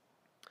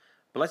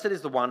Blessed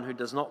is the one who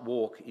does not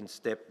walk in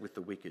step with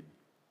the wicked,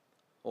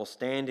 or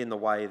stand in the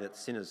way that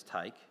sinners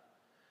take,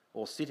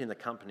 or sit in the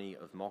company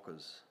of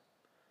mockers,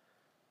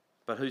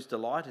 but whose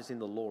delight is in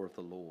the law of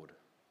the Lord,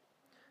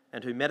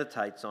 and who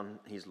meditates on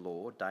his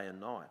law day and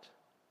night.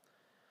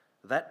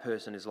 That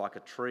person is like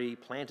a tree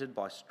planted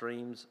by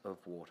streams of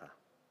water,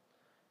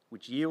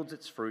 which yields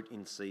its fruit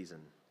in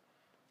season,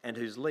 and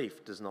whose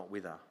leaf does not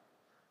wither.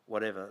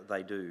 Whatever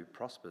they do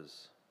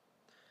prospers.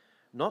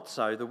 Not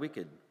so the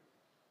wicked.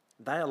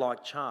 They are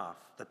like chaff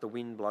that the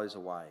wind blows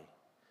away.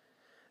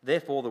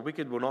 Therefore the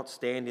wicked will not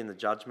stand in the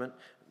judgment,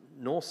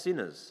 nor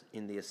sinners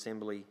in the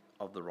assembly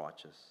of the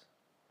righteous.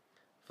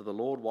 For the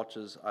Lord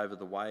watches over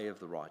the way of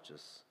the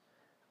righteous,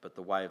 but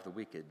the way of the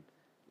wicked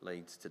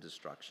leads to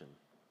destruction.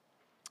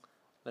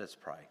 Let us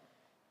pray.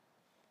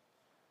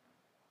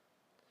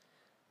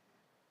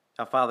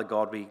 Our Father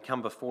God, we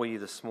come before you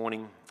this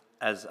morning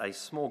as a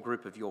small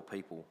group of your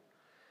people.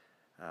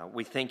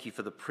 We thank you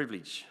for the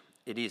privilege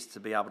it is to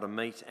be able to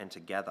meet and to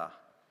gather.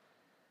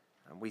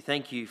 We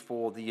thank you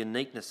for the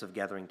uniqueness of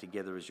gathering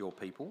together as your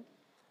people,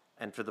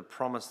 and for the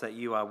promise that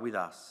you are with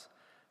us,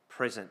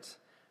 present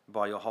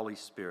by your Holy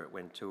Spirit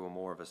when two or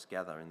more of us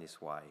gather in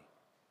this way.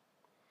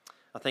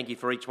 I thank you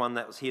for each one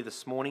that was here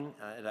this morning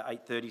at our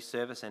 8:30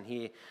 service and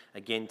here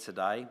again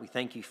today. We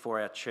thank you for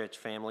our church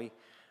family.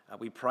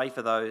 We pray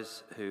for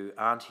those who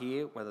aren't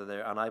here, whether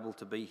they're unable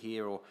to be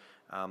here or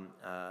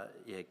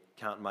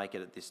can't make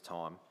it at this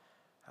time.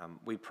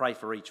 We pray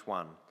for each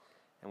one,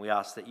 and we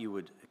ask that you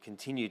would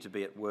continue to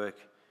be at work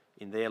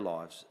in their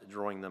lives,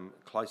 drawing them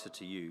closer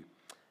to you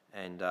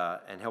and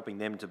helping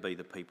them to be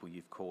the people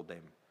you've called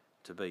them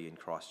to be in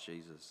Christ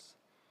Jesus.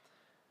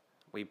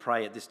 We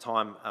pray at this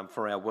time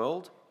for our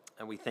world,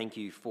 and we thank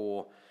you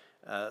for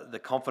the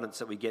confidence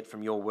that we get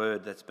from your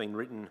word that's been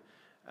written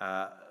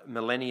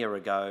millennia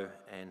ago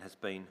and has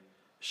been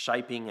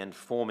shaping and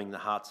forming the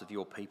hearts of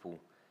your people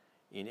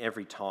in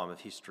every time of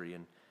history.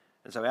 And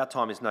so our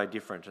time is no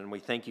different, and we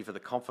thank you for the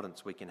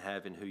confidence we can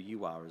have in who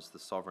you are as the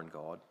sovereign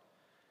God,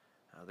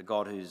 the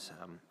God who's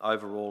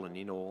over all and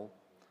in all,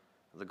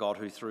 the God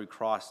who through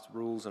Christ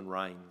rules and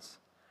reigns.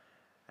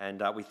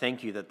 And we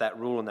thank you that that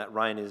rule and that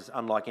reign is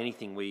unlike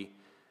anything we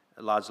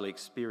largely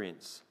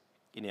experience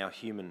in our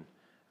human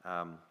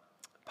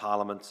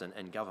parliaments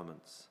and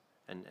governments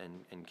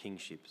and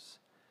kingships.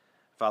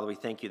 Father, we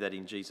thank you that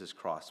in Jesus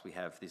Christ we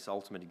have this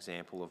ultimate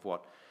example of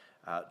what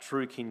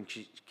true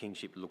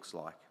kingship looks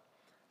like.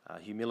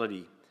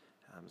 Humility,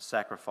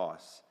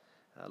 sacrifice,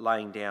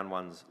 laying down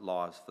one's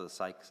lives for the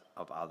sake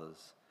of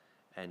others,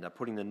 and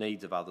putting the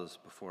needs of others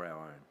before our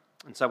own.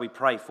 And so we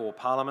pray for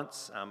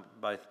parliaments,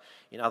 both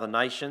in other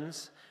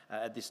nations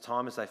at this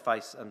time as they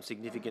face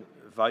significant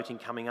voting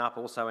coming up,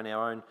 also in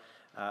our own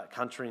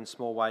country in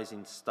small ways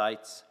in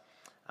states.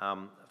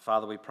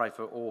 Father, we pray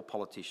for all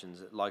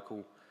politicians at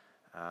local,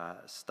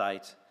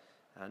 state,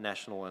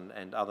 national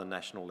and other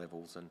national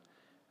levels.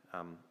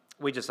 And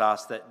we just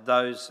ask that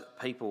those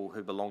people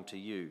who belong to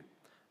you,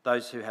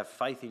 those who have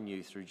faith in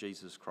you through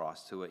Jesus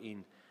Christ, who are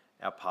in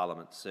our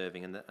parliament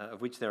serving, and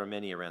of which there are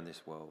many around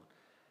this world,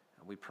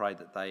 we pray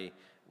that they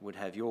would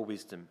have your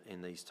wisdom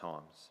in these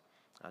times,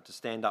 to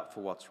stand up for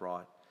what's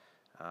right,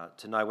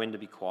 to know when to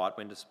be quiet,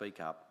 when to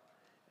speak up,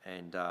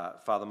 and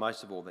Father,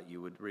 most of all, that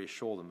you would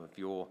reassure them of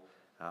your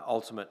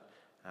ultimate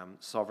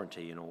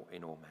sovereignty in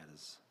all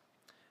matters.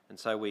 And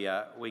so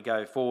we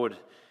go forward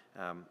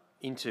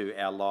into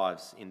our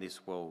lives in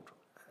this world,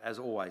 as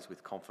always,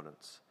 with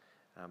confidence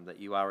that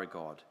you are a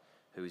God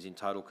who is in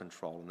total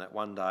control, and that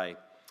one day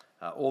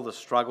all the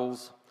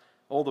struggles,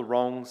 all the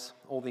wrongs,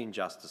 all the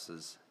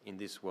injustices in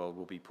this world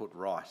will be put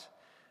right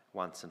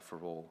once and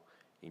for all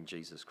in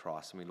Jesus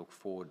Christ. And we look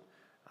forward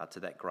to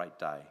that great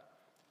day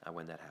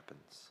when that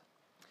happens.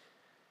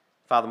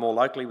 Father, more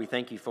locally, we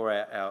thank you for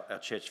our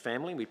church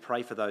family. We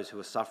pray for those who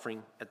are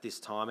suffering at this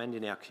time and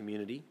in our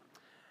community.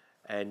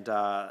 And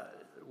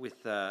with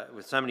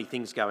so many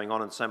things going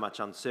on and so much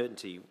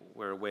uncertainty,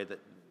 we're aware that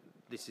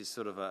this is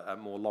sort of a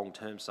more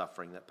long-term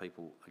suffering that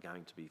people are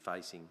going to be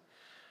facing.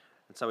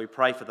 And so we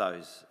pray for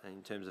those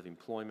in terms of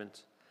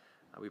employment.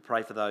 We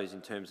pray for those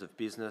in terms of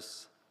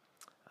business.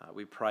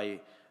 We pray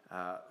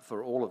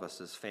for all of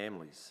us as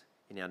families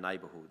in our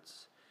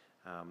neighbourhoods,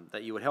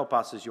 that you would help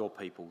us as your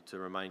people to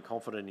remain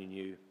confident in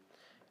you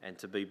and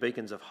to be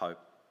beacons of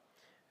hope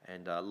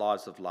and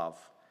lives of love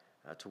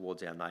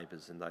towards our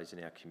neighbours and those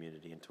in our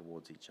community and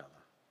towards each other.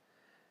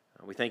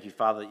 We thank you,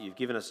 Father, that you've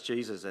given us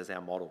Jesus as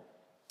our model,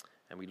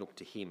 and we look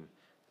to him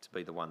to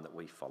be the one that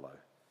we follow.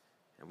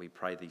 And we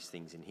pray these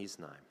things in his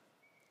name.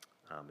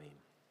 Amen.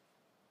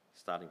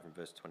 Starting from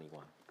verse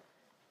 21.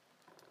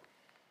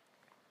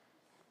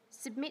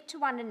 Submit to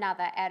one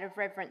another out of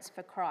reverence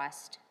for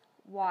Christ.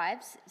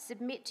 Wives,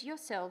 submit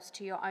yourselves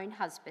to your own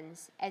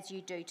husbands as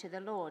you do to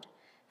the Lord.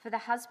 For the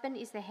husband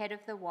is the head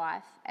of the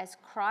wife, as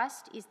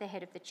Christ is the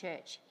head of the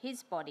church,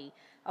 his body,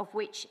 of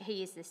which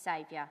he is the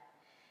Saviour.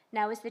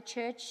 Now as the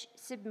church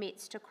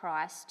submits to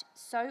Christ,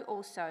 so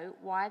also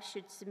wives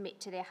should submit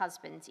to their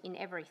husbands in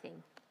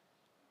everything.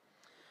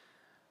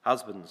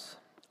 Husbands,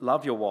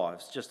 love your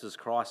wives just as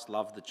Christ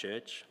loved the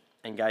church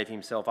and gave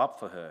himself up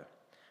for her,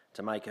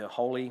 to make her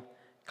holy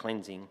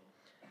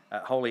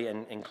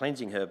and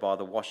cleansing her by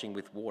the washing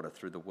with water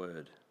through the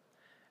word,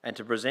 and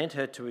to present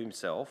her to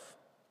himself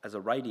as a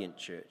radiant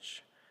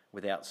church,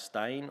 without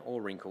stain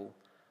or wrinkle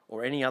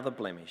or any other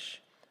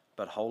blemish,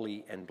 but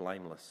holy and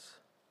blameless.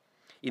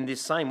 In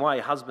this same way,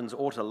 husbands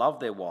ought to love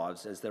their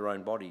wives as their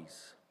own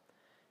bodies.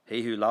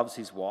 He who loves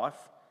his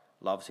wife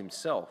loves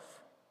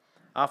himself.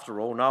 After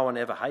all, no one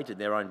ever hated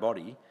their own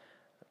body,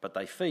 but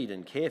they feed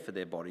and care for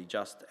their body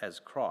just as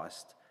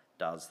Christ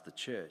does the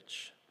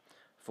church.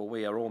 For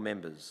we are all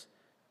members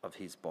of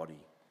his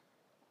body.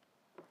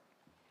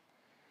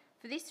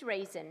 For this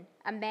reason,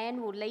 a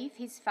man will leave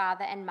his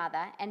father and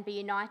mother and be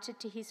united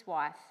to his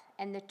wife,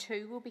 and the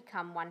two will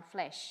become one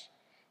flesh.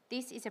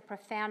 This is a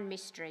profound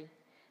mystery,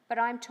 but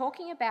I am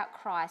talking about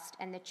Christ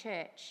and the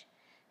church.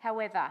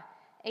 However,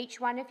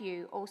 each one of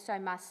you also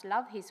must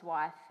love his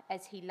wife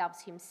as he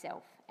loves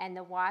himself, and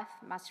the wife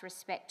must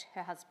respect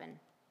her husband.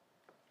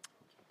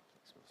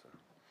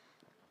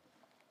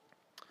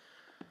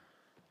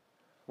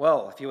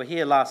 Well, if you were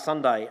here last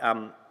Sunday,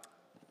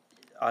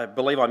 I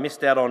believe I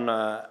missed out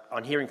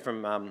on hearing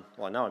from,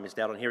 I know I missed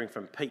out on hearing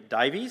from Pete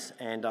Davies,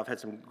 and I've had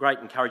some great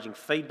encouraging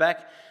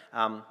feedback.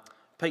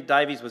 Pete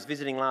Davies was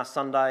visiting last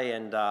Sunday,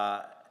 and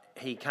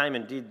he came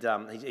and did,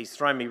 he's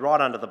thrown me right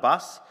under the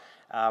bus.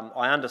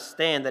 I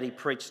understand that he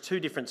preached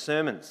 2 different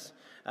sermons,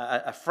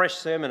 a fresh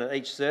sermon at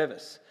each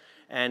service.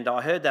 And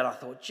I heard that, I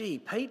thought, gee,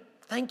 Pete,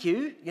 thank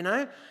you,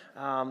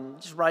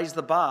 just raised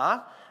the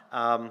bar.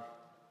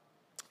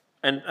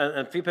 And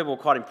a few people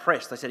were quite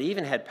impressed. They said he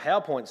even had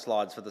PowerPoint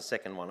slides for the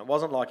second one. It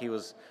wasn't like he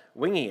was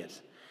winging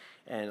it.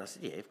 And I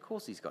said, yeah, of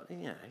course he's got,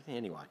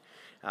 anyway.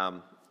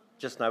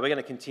 Just know we're going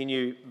to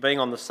continue being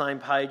on the same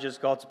page as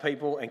God's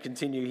people and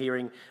continue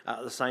hearing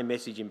the same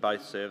message in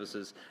both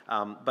services.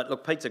 But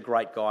look, Pete's a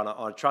great guy, and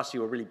I trust you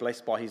were really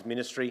blessed by his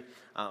ministry.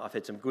 I've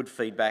had some good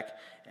feedback,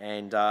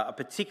 and I'm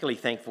particularly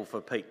thankful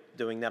for Pete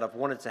doing that. I've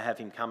wanted to have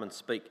him come and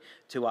speak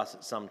to us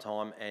at some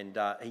time, and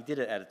he did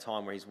it at a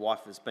time where his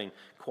wife has been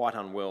quite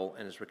unwell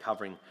and is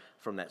recovering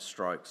from that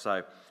stroke.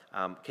 So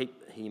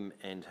keep him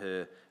and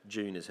her,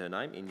 June is her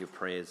name, in your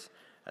prayers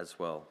as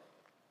well.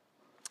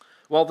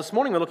 Well, this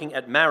morning we're looking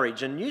at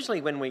marriage, and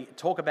usually when we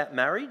talk about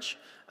marriage,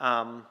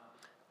 I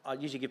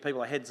usually give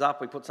people a heads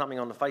up. We put something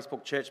on the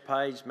Facebook church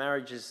page.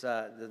 Marriage is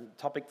the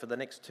topic for the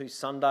next 2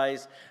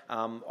 Sundays.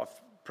 I've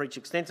preached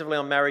extensively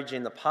on marriage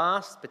in the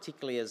past,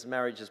 particularly as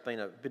marriage has been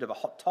a bit of a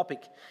hot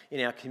topic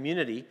in our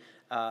community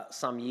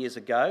some years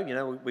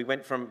ago. We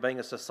went from being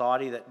a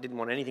society that didn't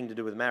want anything to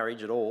do with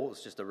marriage at all,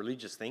 it's just a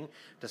religious thing,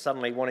 to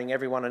suddenly wanting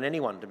everyone and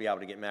anyone to be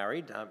able to get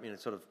married in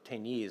sort of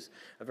 10 years.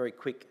 A very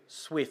quick,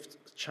 swift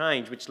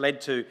change, which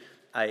led to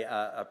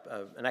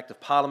an Act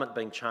of Parliament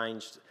being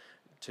changed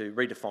to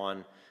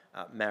redefine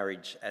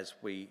marriage as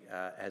we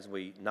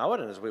know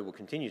it, and as we will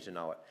continue to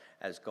know it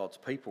as God's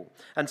people.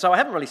 And so I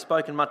haven't really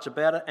spoken much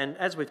about it, and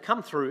as we've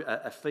come through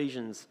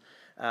Ephesians,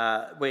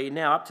 we're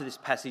now up to this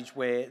passage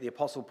where the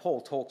Apostle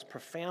Paul talks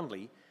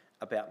profoundly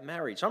about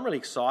marriage. I'm really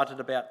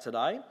excited about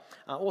today.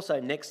 Also,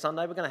 next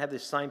Sunday, we're going to have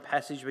this same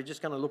passage. We're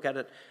just going to look at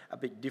it a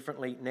bit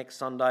differently next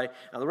Sunday.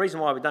 And the reason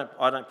why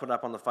I don't put it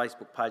up on the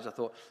Facebook page, I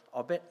thought,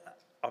 I bet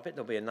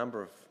there'll be a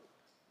number of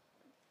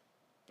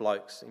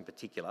blokes in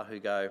particular who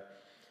go,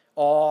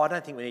 I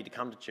don't think we need to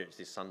come to church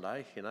this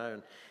Sunday,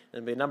 and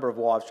there'll be a number of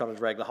wives trying to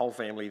drag the whole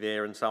family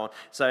there and so on.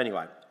 So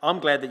anyway, I'm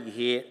glad that you're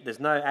here. There's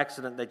no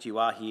accident that you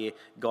are here.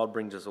 God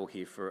brings us all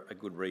here for a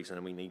good reason,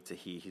 and we need to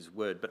hear his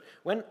word. But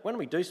when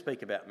we do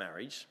speak about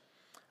marriage,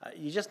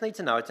 you just need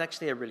to know it's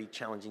actually a really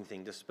challenging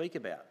thing to speak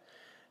about.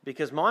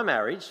 Because my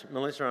marriage,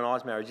 Melissa and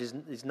I's marriage,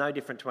 is no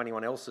different to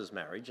anyone else's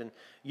marriage. And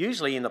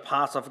usually in the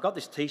past, I've got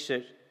this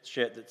T-shirt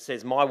that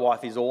says, "My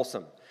wife is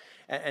awesome."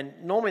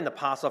 And normally in the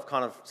past, I've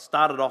kind of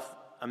started off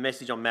a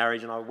message on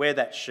marriage, and I wear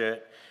that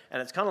shirt,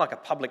 and it's kind of like a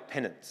public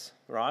penance,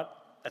 right?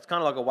 It's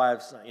kind of like a way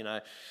of saying,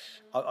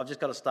 I've just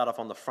got to start off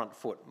on the front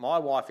foot. My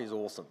wife is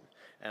awesome.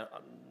 And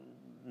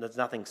there's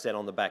nothing said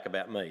on the back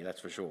about me,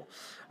 that's for sure.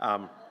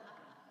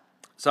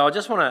 So I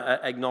just want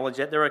to acknowledge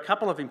that. There are a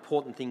couple of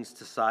important things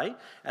to say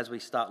as we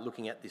start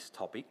looking at this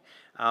topic.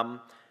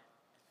 And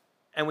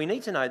we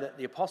need to know that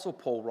the Apostle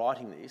Paul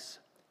writing this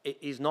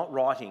is not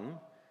writing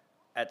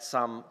at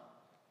some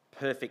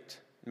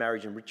perfect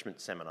marriage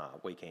enrichment seminar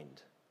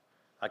weekend.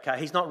 Okay,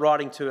 he's not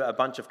writing to a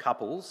bunch of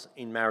couples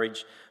in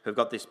marriage who've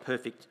got this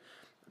perfect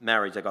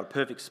marriage. They've got a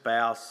perfect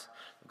spouse,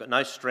 they've got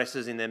no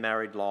stresses in their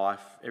married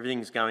life,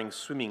 everything's going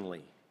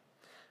swimmingly.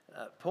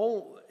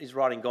 Paul is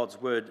writing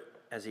God's word,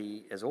 as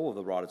all of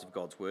the writers of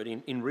God's word,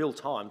 in real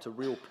time to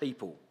real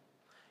people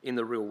in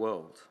the real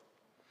world.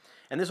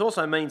 And this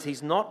also means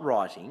he's not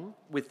writing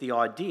with the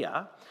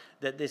idea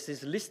that there's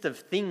this list of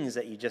things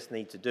that you just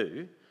need to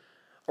do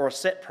or a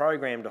set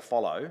program to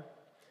follow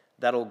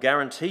that'll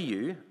guarantee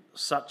you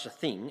such a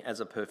thing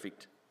as a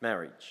perfect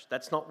marriage.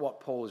 That's not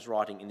what Paul is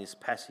writing in this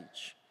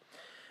passage.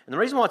 And the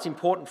reason why it's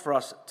important for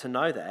us to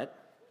know that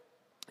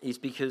is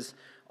because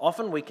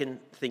often we can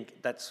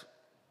think that's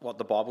what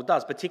the Bible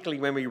does, particularly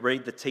when we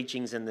read the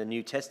teachings in the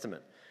New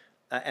Testament.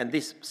 And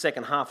this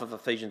second half of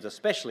Ephesians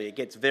especially, it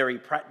gets very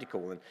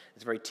practical and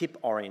it's very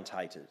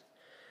tip-orientated.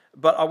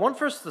 But I want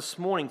for us this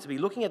morning to be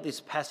looking at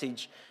this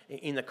passage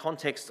in the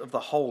context of the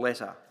whole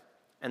letter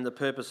and the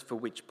purpose for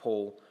which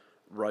Paul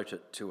wrote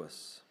it to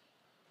us.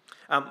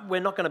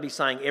 We're not going to be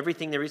saying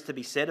everything there is to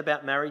be said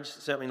about marriage,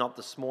 certainly not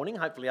this morning.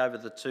 Hopefully over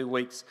the 2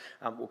 weeks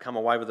we'll come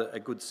away with a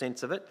good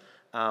sense of it.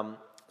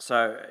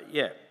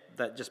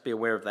 Just be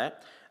aware of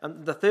that.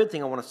 The third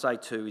thing I want to say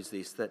too is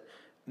this, that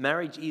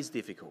marriage is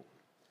difficult.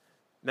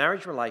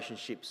 Marriage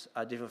relationships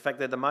are difficult. In fact,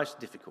 they're the most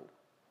difficult,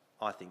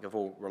 I think, of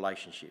all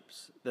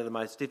relationships. They're the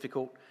most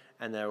difficult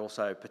and they're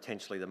also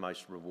potentially the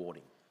most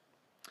rewarding.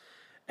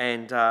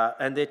 And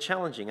they're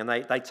challenging and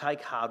they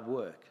take hard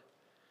work.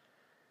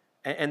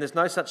 And there's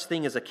no such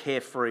thing as a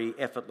carefree,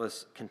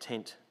 effortless,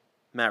 content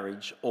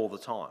marriage all the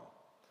time.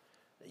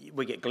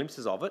 We get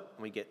glimpses of it,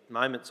 we get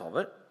moments of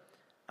it,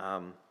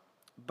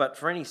 but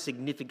for any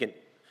significant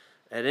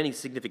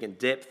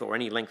depth or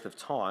any length of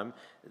time,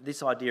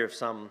 this idea of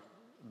some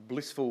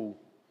blissful,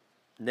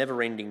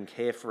 never-ending,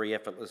 carefree,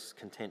 effortless,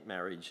 content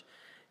marriage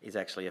is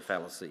actually a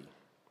fallacy.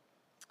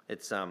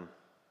 It's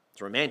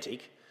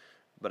romantic,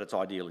 but it's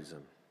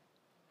idealism.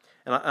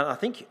 And I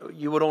think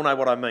you would all know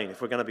what I mean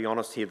if we're going to be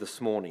honest here this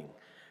morning.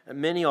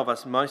 Many of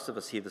us, most of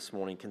us here this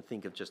morning can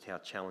think of just how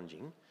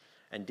challenging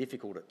and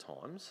difficult at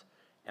times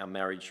our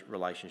marriage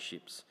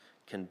relationships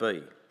can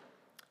be.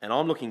 And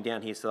I'm looking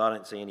down here so I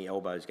don't see any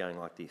elbows going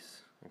like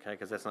this, okay,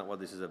 because that's not what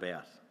this is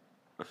about.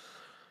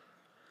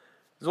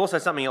 There's also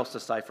something else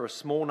to say. For a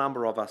small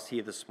number of us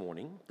here this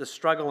morning, the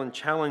struggle and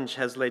challenge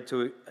has led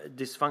to a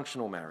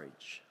dysfunctional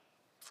marriage.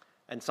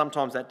 And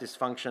sometimes that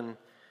dysfunction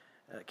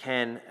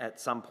can at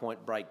some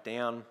point break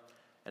down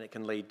and it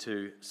can lead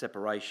to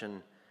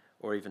separation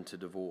or even to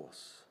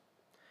divorce.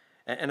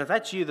 And if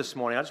that's you this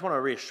morning, I just want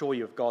to reassure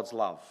you of God's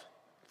love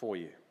for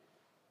you.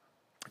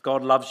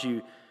 God loves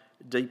you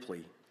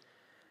deeply.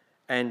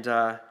 And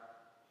God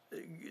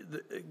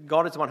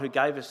is the one who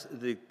gave us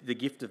the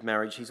gift of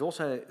marriage. He's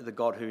also the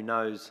God who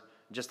knows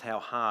just how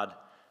hard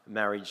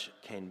marriage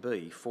can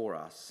be for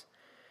us.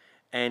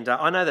 And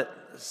I know that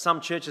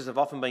some churches have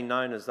often been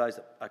known as those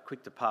that are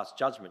quick to pass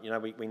judgment. You know,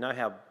 we know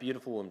how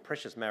beautiful and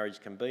precious marriage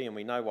can be, and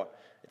we know what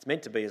it's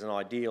meant to be as an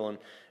ideal. And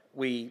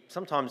we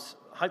sometimes,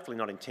 hopefully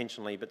not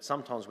intentionally, but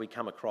sometimes we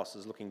come across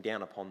as looking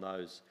down upon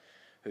those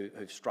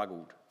who've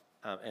struggled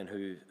and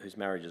whose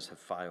marriages have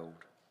failed.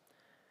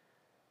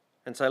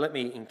 And so let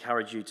me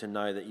encourage you to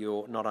know that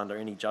you're not under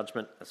any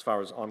judgment as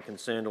far as I'm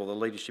concerned, or the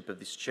leadership of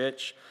this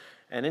church.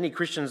 And any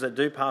Christians that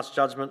do pass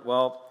judgment,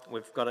 well,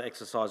 we've got to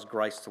exercise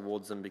grace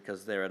towards them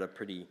because they're at a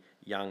pretty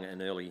young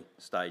and early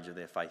stage of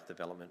their faith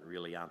development,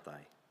 really, aren't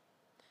they?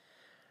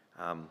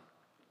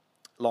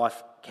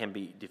 Life can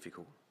be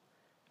difficult,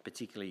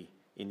 particularly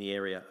in the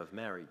area of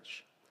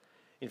marriage.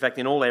 In fact,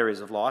 in all areas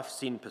of life,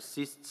 sin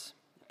persists,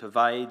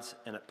 pervades,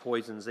 and it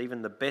poisons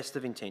even the best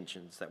of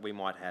intentions that we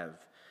might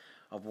have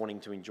of wanting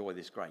to enjoy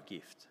this great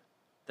gift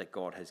that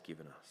God has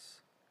given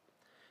us.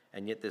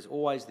 And yet there's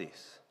always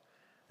this.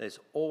 There's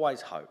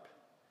always hope,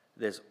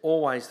 there's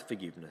always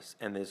forgiveness,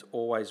 and there's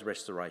always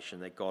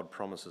restoration that God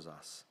promises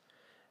us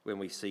when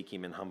we seek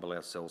Him and humble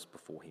ourselves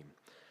before Him.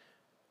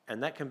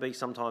 And that can be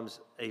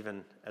sometimes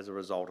even as a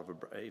result of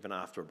even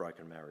after a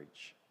broken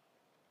marriage,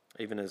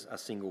 even as a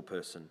single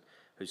person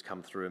who's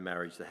come through a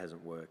marriage that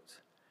hasn't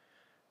worked.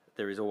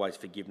 There is always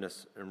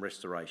forgiveness and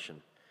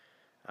restoration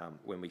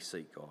when we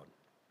seek God.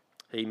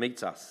 He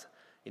meets us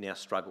in our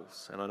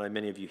struggles, and I know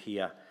many of you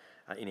here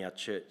in our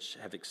church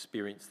have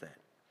experienced that.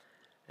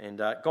 And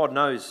God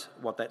knows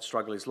what that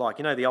struggle is like.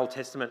 You know, the Old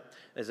Testament,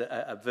 there's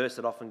a verse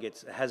that often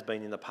has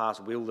been in the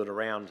past wielded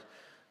around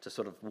to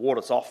sort of ward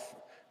us off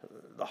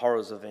the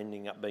horrors of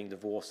ending up being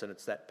divorced. And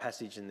it's that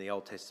passage in the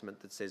Old Testament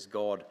that says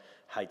God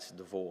hates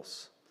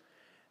divorce.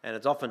 And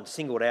it's often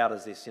singled out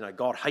as this, you know,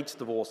 God hates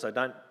divorce, so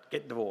don't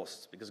get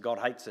divorced because God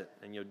hates it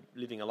and you're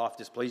living a life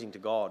displeasing to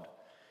God.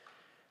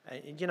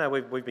 And, you know,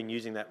 we've been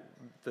using that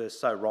verse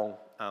so wrong.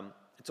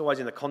 It's always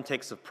in the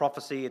context of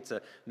prophecy. It's a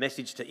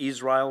message to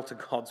Israel, to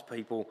God's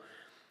people.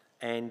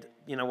 And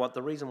you know what?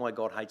 The reason why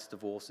God hates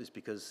divorce is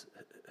because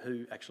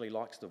who actually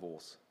likes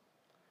divorce?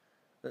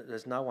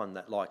 There's no one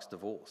that likes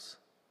divorce.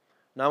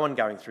 No one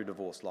going through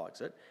divorce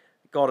likes it.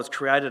 God has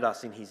created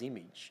us in His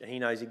image, and He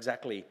knows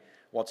exactly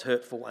what's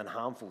hurtful and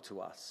harmful to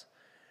us.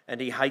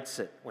 And He hates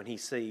it when He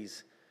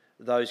sees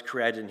those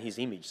created in His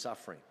image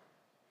suffering.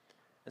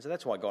 And so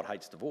that's why God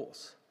hates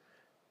divorce,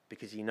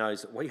 because He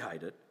knows that we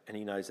hate it, and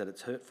He knows that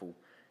it's hurtful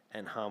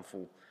and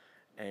harmful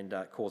and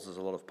causes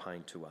a lot of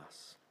pain to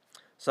us.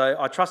 So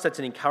I trust that's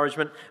an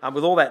encouragement.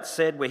 With all that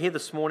said, we're here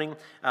this morning.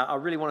 I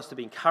really want us to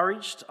be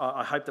encouraged.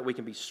 I hope that we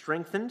can be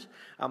strengthened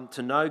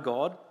to know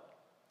God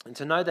and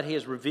to know that He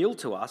has revealed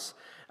to us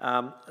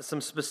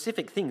some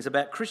specific things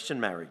about Christian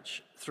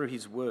marriage through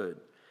His Word.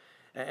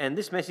 And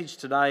this message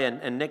today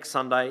and next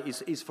Sunday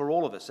is for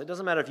all of us. It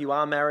doesn't matter if you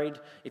are married,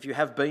 if you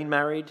have been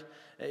married,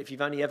 if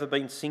you've only ever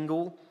been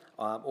single.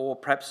 or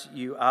perhaps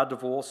you are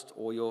divorced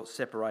or you're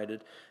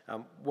separated.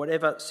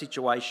 Whatever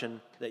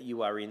situation that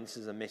you are in, this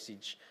is a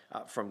message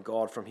from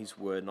God, from his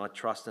word, and I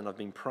trust, and I've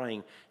been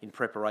praying in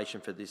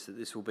preparation for this, that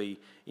this will be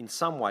in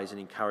some ways an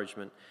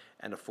encouragement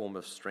and a form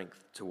of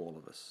strength to all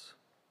of us.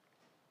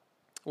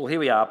 Well, here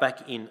we are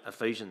back in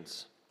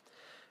Ephesians.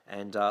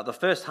 And the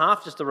first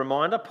half, just a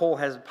reminder, Paul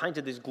has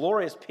painted this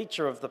glorious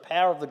picture of the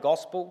power of the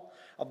gospel,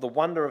 of the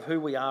wonder of who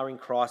we are in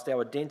Christ,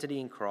 our identity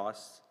in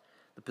Christ,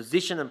 the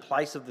position and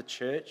place of the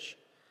church.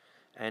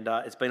 And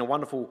it's been a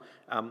wonderful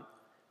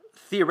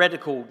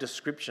theoretical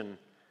description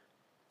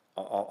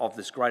of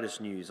this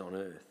greatest news on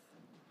earth.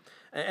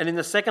 And in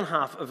the second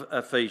half of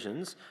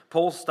Ephesians,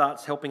 Paul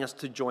starts helping us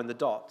to join the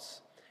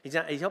dots. He's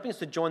helping us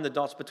to join the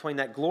dots between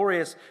that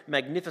glorious,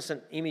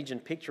 magnificent image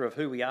and picture of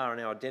who we are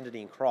and our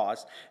identity in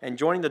Christ, and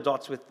joining the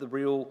dots with the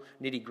real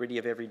nitty-gritty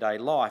of everyday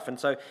life. And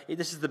so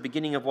this is the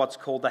beginning of what's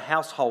called the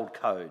household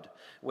code,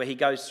 where he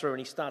goes through and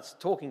he starts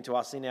talking to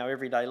us in our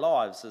everyday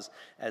lives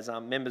as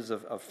members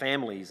of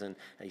families. And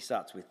he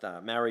starts with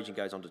marriage and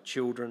goes on to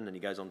children, and he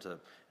goes on to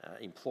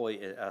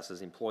us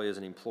as employers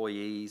and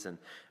employees, and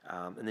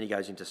then he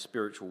goes into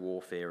spiritual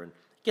warfare and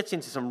gets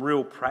into some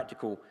real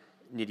practical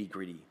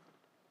nitty-gritty.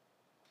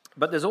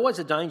 But there's always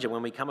a danger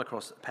when we come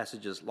across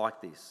passages like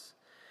this,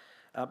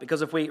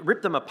 because if we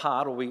rip them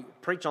apart or we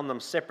preach on them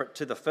separate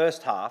to the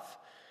first half,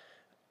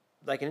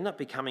 they can end up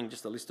becoming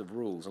just a list of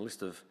rules, a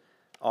list of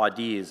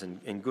ideas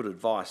and good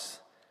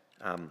advice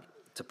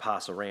to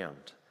pass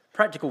around.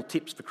 Practical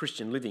tips for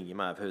Christian living, you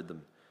may have heard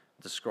them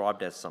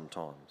described as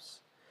sometimes.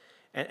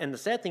 And the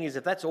sad thing is,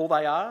 if that's all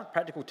they are,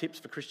 practical tips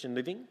for Christian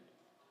living,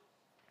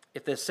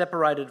 if they're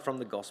separated from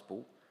the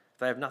gospel, if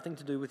they have nothing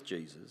to do with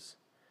Jesus,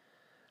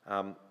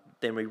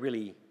 then we've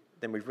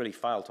really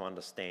failed to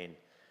understand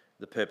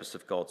the purpose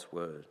of God's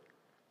word.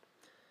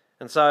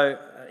 And so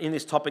in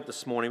this topic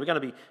this morning, we're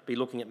going to be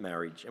looking at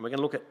marriage, and we're going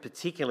to look at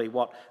particularly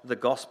what the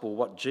gospel,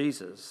 what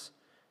Jesus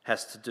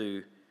has to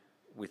do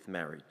with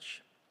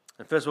marriage.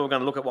 And first of all, we're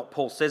going to look at what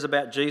Paul says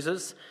about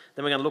Jesus.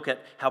 Then we're going to look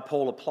at how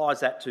Paul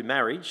applies that to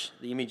marriage,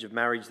 the image of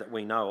marriage that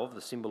we know of,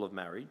 the symbol of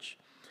marriage.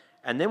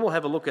 And then we'll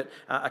have a look at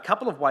a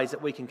couple of ways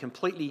that we can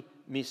completely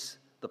miss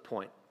the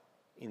point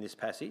in this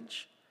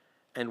passage,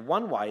 and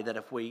one way that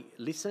if we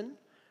listen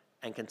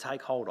and can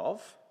take hold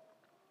of,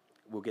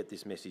 we'll get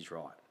this message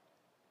right.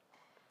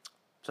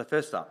 So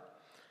first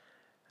up,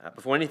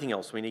 before anything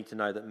else, we need to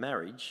know that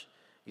marriage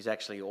is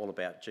actually all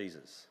about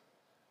Jesus.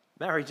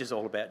 Marriage is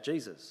all about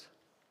Jesus.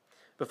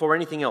 Before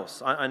anything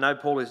else, I know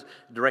Paul is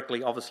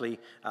directly, obviously,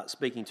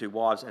 speaking to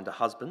wives and to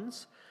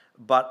husbands,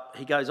 but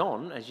he goes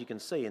on, as you can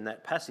see in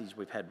that passage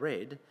we've had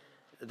read,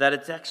 that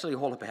it's actually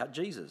all about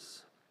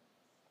Jesus.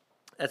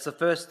 That's the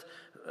first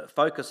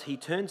focus he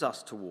turns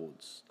us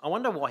towards. I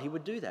wonder why he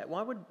would do that.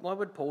 Why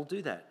would Paul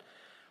do that?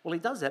 Well, he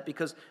does that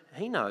because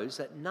he knows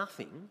that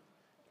nothing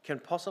can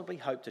possibly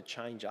hope to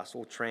change us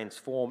or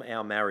transform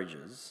our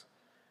marriages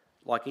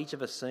like each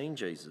of us seeing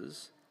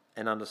Jesus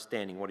and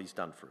understanding what he's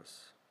done for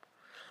us.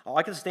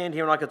 I could stand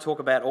here and I could talk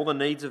about all the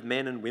needs of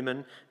men and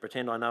women,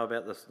 pretend I know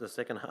about the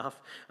second half,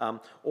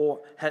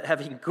 or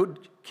having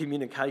good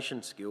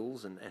communication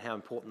skills and how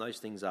important those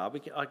things are.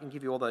 I can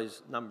give you all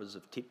those numbers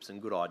of tips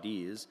and good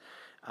ideas,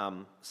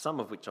 some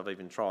of which I've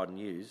even tried and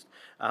used.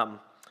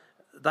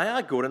 They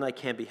are good and they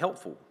can be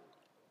helpful,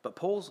 but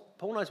Paul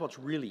knows what's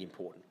really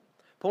important.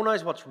 Paul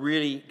knows what's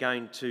really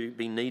going to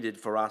be needed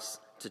for us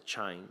to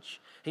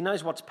change. He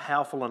knows what's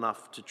powerful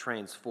enough to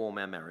transform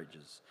our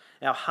marriages,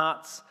 our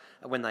hearts,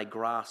 when they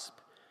grasp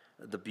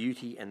the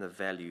beauty and the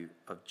value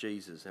of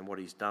Jesus and what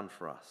he's done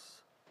for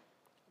us.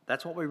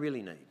 That's what we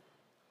really need.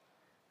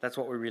 That's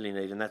what we really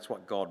need, and that's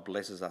what God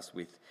blesses us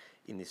with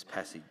in this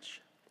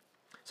passage.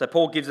 So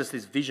Paul gives us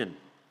this vision,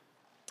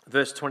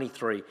 verse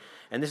 23,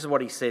 and this is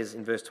what he says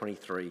in verse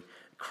 23.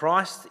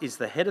 Christ is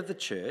the head of the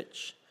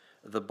church,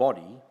 the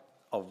body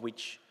of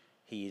which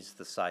he is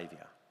the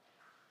Saviour.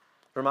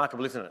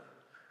 Remarkable, isn't it?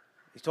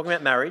 He's talking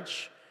about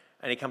marriage,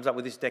 and he comes up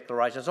with this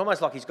declaration. It's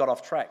almost like he's got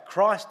off track.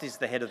 Christ is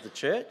the head of the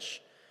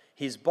church,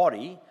 his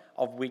body,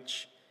 of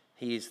which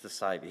he is the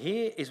Saviour.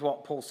 Here is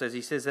what Paul says.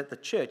 He says that the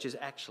church is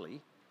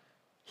actually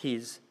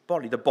his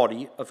body, the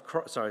body of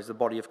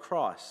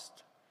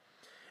Christ.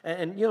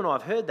 And you and I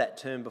have heard that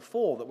term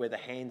before, that we're the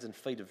hands and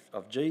feet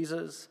of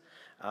Jesus,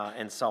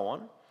 and so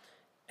on.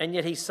 And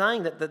yet he's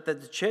saying that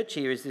the church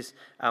here is this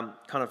kind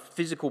of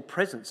physical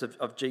presence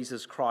of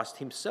Jesus Christ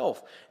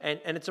himself. And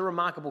it's a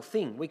remarkable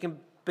thing. We can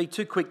be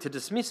too quick to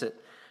dismiss it.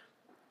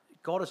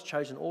 God has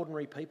chosen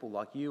ordinary people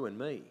like you and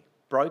me,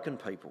 broken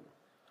people,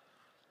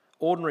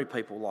 ordinary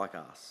people like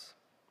us.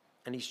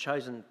 And he's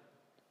chosen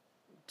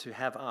to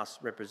have us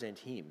represent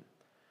him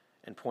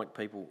and point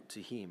people to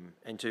him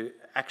and to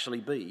actually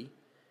be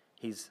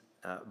his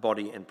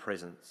body and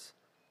presence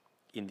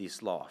in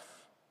this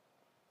life.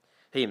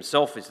 He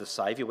himself is the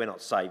Saviour. We're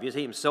not saviours.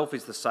 He himself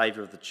is the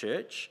Saviour of the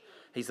church.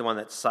 He's the one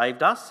that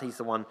saved us. He's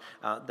the one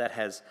that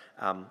has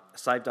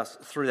saved us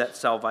through that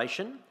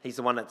salvation. He's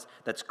the one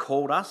that's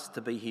called us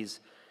to be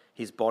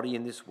his body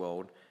in this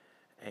world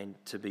and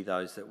to be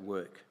those that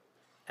work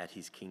at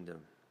his kingdom.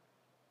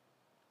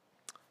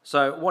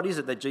 So what is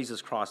it that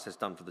Jesus Christ has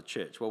done for the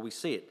church? Well, we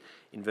see it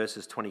in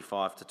verses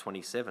 25 to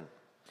 27.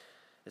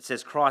 It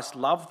says, Christ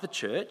loved the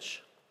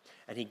church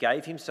and he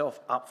gave himself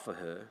up for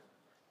her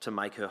to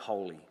make her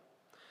holy,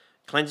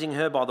 cleansing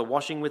her by the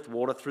washing with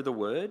water through the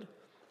word,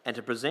 and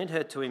to present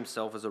her to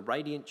himself as a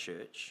radiant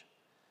church,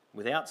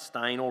 without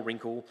stain or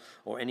wrinkle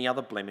or any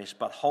other blemish,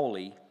 but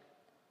holy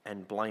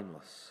and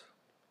blameless.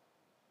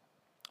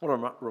 What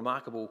a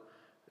remarkable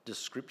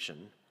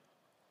description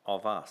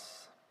of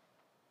us.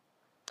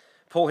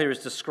 Paul here is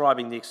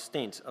describing the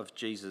extent of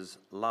Jesus'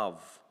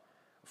 love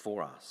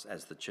for us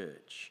as the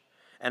church,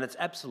 and it's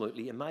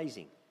absolutely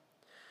amazing.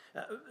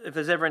 If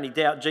there's ever any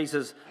doubt,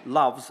 Jesus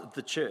loves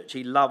the church.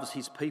 He loves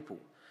his people.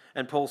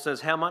 And Paul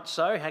says, how much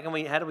so? How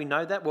do we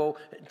know that? Well,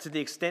 to the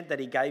extent that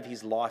he gave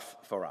his life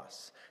for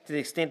us, to the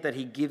extent that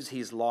he gives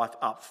his life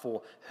up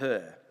for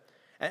her.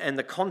 And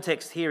the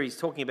context here he's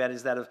talking about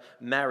is that of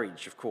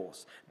marriage, of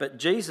course. But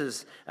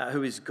Jesus,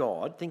 who is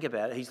God, think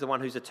about it, he's the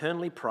one who's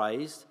eternally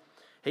praised.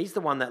 He's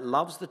the one that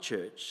loves the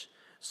church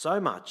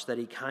so much that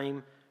he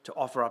came to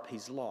offer up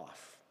his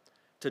life,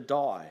 to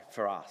die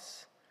for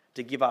us,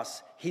 to give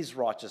us his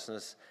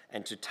righteousness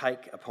and to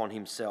take upon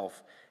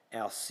himself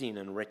our sin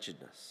and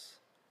wretchedness.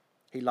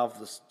 He loved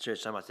the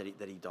church so much that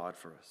he died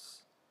for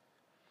us.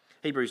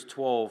 Hebrews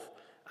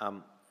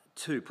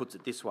 12:2 puts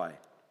it this way.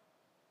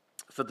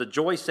 For the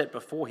joy set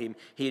before him,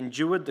 he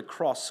endured the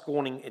cross,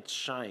 scorning its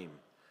shame.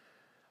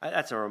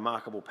 That's a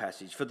remarkable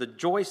passage. For the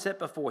joy set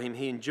before him,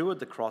 he endured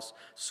the cross,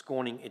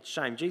 scorning its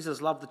shame.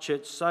 Jesus loved the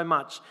church so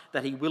much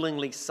that he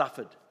willingly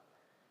suffered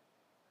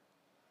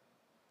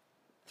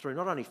through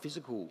not only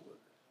physical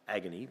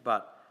agony,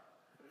 but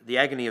the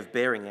agony of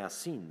bearing our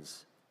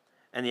sins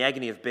and the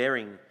agony of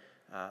bearing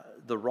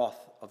the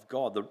wrath of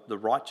God, the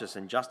righteous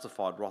and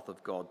justified wrath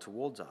of God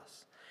towards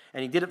us.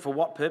 And he did it for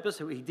what purpose?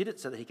 He did it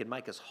so that he could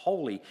make us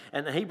holy.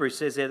 And the Hebrews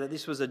says there that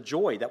this was a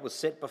joy that was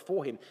set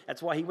before him.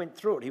 That's why he went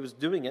through it. He was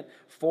doing it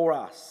for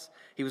us.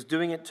 He was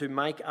doing it to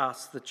make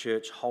us, the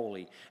church,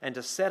 holy and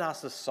to set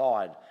us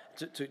aside,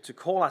 to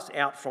call us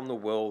out from the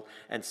world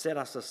and set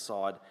us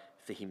aside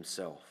for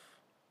himself.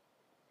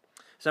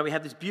 So we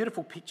have this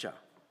beautiful picture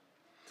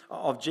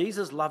of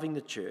Jesus loving the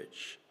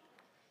church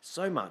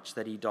so much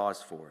that he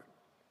dies for it.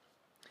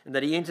 And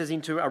that he enters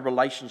into a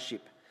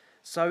relationship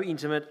so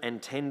intimate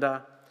and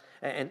tender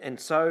and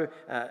so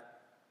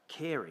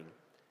caring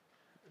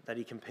that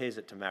he compares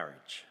it to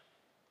marriage.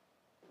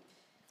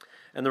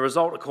 And the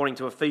result, according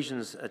to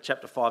Ephesians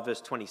chapter 5,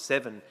 verse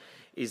 27,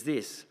 is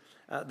this,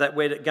 that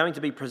we're going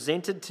to be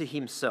presented to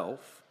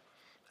himself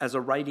as a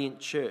radiant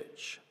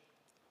church,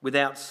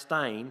 without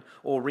stain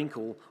or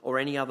wrinkle or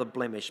any other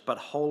blemish, but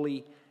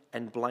holy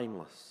and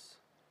blameless.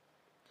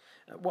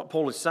 What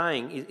Paul is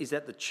saying is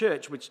that the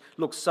church, which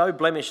looks so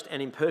blemished and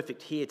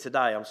imperfect here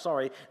today, I'm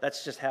sorry,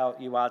 that's just how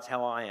you are, it's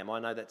how I am. I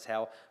know that's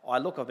how I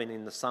look. I've been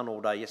in the sun all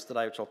day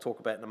yesterday, which I'll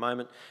talk about in a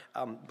moment.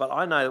 But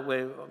I know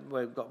that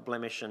we've got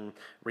blemish and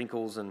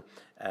wrinkles and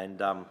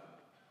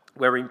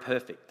we're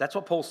imperfect. That's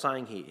what Paul's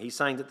saying here. He's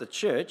saying that the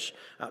church,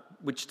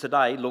 which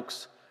today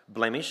looks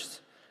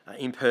blemished,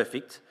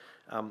 imperfect,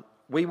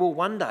 we will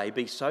one day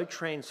be so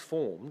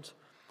transformed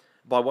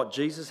by what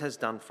Jesus has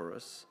done for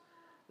us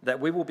that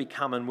we will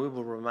become and we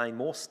will remain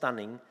more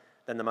stunning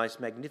than the most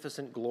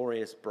magnificent,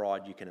 glorious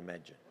bride you can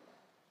imagine.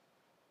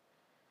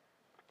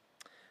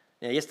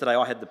 Now, yesterday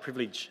I had the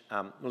privilege,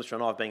 Melissa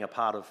and I, of being a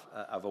part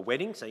of a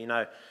wedding. So, you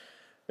know,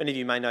 many of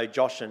you may know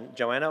Josh and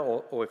Joanna,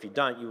 or if you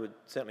don't, you would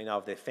certainly know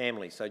of their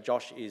family. So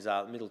Josh is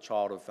the middle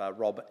child of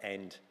Rob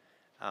and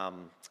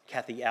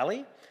Kathy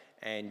Alley,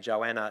 and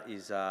Joanna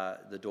is one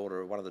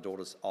of the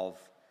daughters of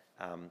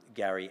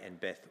Gary and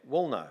Beth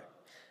Woolnough.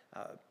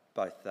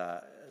 Both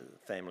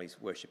families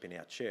worship in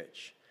our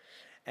church.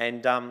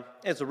 And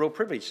it's a real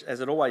privilege,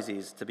 as it always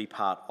is, to be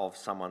part of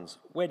someone's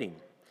wedding.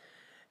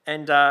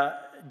 And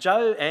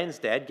Joe Ann's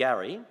dad,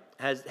 Gary,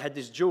 has had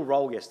this dual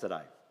role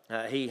yesterday.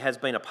 He has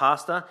been a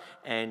pastor,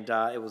 and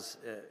Joe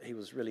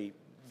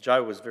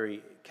was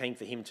very keen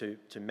for him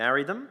to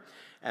marry them,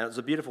 and it was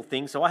a beautiful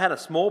thing. So I had a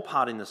small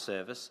part in the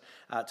service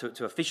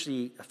to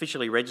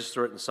officially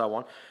register it and so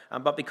on.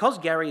 But because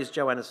Gary is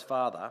Joanna's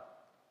father,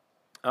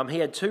 he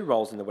had two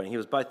roles in the wedding. He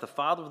was both the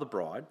father of the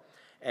bride,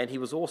 and he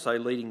was also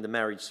leading the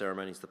marriage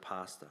ceremony as the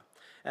pastor.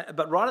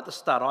 But right at the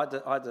start,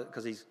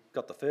 because he's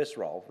got the first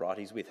role, right,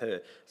 he's with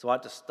her, so I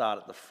had to start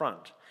at the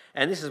front.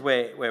 And this is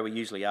where we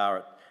usually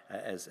are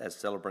as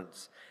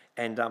celebrants.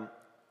 And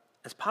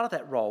as part of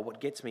that role, what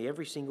gets me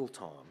every single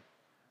time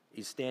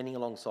is standing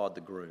alongside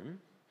the groom.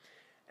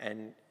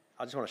 And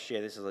I just want to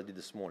share this as I did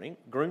this morning.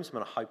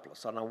 Groomsmen are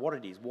hopeless. I don't know what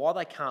it is. Why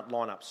they can't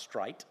line up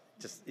straight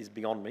just is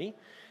beyond me.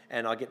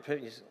 And I get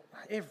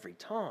every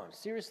time,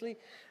 seriously.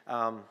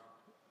 And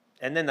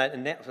then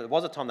there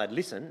was a time they'd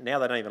listen. Now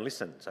they don't even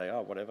listen. Say,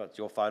 oh, whatever, it's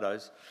your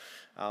photos.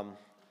 I'm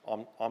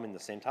in the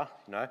centre,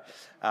 you know.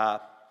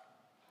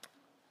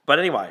 But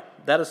anyway,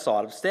 that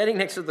aside, I'm standing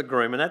next to the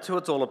groom, and that's who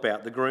it's all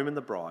about, the groom and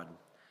the bride.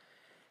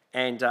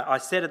 And I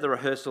said at the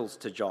rehearsals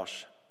to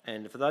Josh,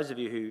 and for those of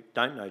you who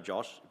don't know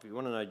Josh, if you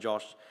want to know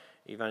Josh,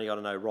 you've only got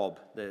to know Rob.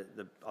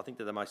 I think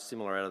they're the most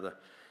similar out of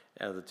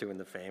out of the two in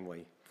the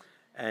family.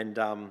 And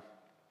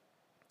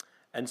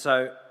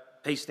so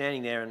he's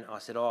standing there, and I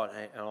said, "Oh,"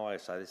 and I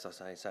say this, I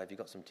say, "So have you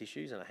got some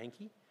tissues and a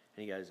hanky?"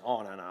 And he goes,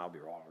 "Oh, no, I'll be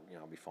right,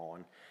 I'll be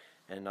fine."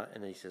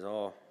 And he says,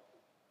 "Oh,"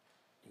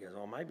 he goes,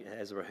 "Oh, maybe,"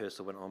 as the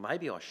rehearsal went on,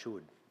 "maybe I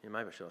should. Yeah,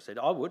 maybe I should." I said,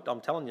 "I would.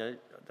 I'm telling you,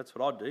 that's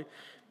what I'd do.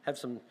 Have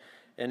some."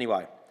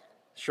 Anyway,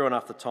 sure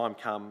enough, the time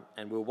come,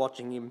 and we're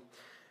watching him,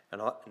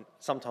 and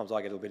sometimes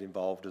I get a little bit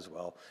involved as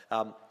well.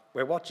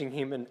 We're watching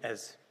him, and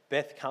as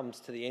Beth comes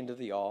to the end of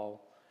the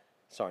aisle,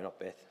 sorry, not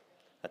Beth,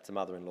 that's the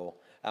mother-in-law.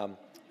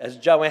 As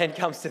Joanne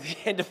comes to the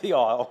end of the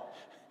aisle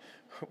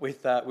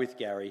with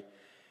Gary,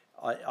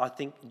 I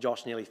think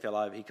Josh nearly fell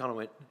over. He kind of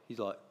went, he's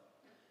like,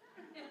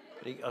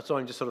 I saw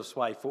him just sort of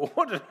sway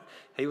forward.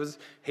 He was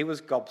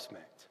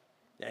gobsmacked,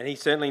 and he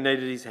certainly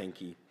needed his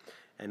hanky.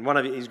 And one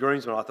of his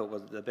groomsmen, I thought,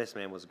 was the best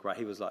man, was great.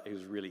 He was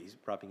really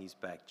rubbing his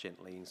back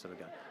gently and sort of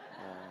going,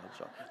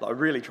 "Oh," like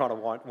really trying to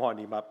wind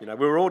him up. We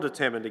were all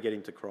determined to get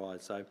him to cry.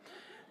 So.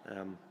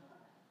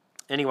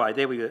 Anyway,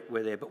 there we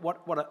were there. But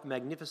what a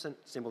magnificent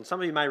symbol. And some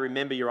of you may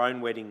remember your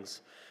own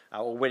weddings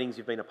or weddings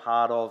you've been a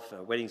part of,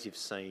 weddings you've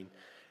seen.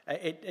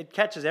 It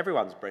catches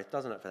everyone's breath,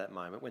 doesn't it, for that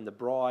moment, when the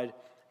bride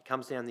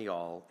comes down the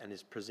aisle and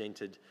is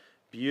presented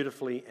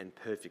beautifully and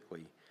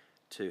perfectly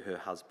to her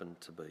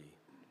husband-to-be.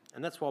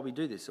 And that's why we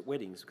do this at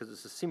weddings, because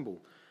it's a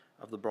symbol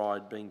of the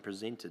bride being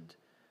presented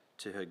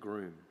to her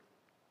groom.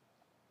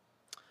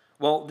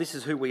 Well, this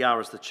is who we are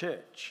as the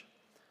church.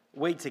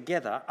 We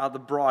together are the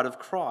bride of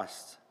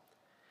Christ.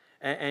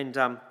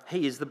 And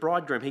he is the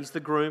bridegroom. He's the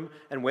groom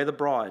and we're the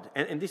bride.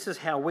 And this is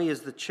how we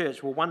as the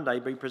church will one day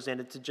be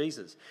presented to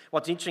Jesus.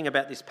 What's interesting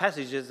about this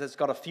passage is it's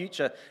got a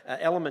future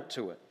element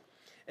to it.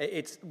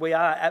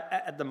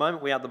 At the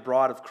moment, we are the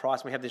bride of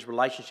Christ. We have this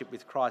relationship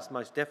with Christ,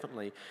 most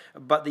definitely.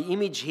 But the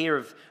image here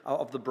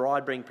of the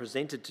bride being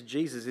presented to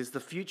Jesus is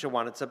the future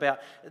one. It's about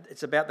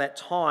that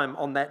time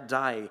on that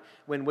day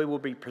when we will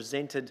be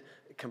presented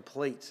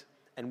complete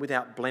and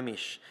without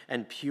blemish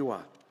and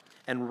pure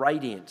and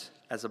radiant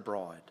as a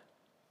bride.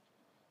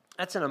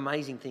 That's an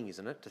amazing thing,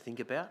 isn't it, to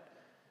think about?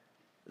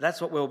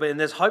 That's what we'll be. And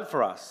there's hope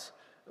for us.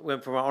 When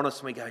we're honest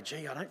and we go,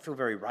 "Gee, I don't feel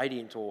very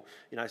radiant," or,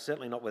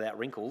 certainly not without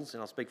wrinkles,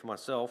 and I'll speak for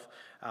myself.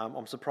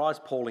 I'm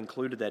surprised Paul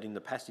included that in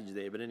the passage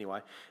there, but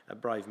anyway, a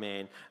brave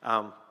man.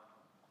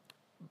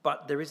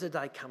 But there is a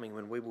day coming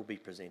when we will be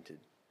presented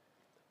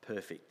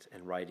perfect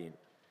and radiant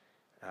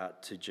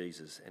to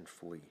Jesus and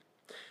fully.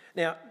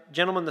 Now,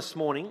 gentlemen, this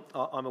morning,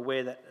 I'm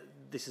aware that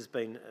this has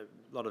been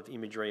a lot of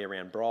imagery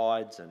around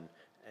brides and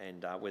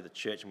we're the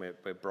church and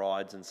we're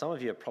brides, and some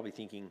of you are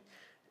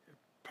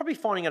probably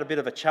finding it a bit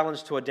of a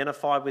challenge to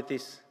identify with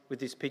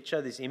this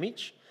picture, this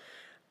image.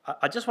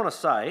 I just want to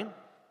say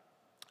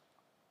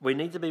we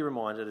need to be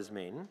reminded as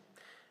men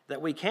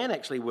that we can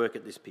actually work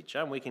at this picture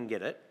and we can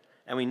get it,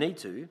 and we need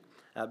to,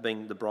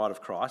 being the bride of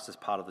Christ as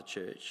part of the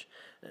church,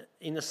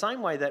 in the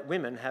same way that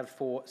women have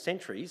for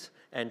centuries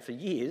and for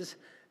years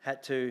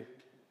had to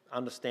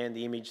understand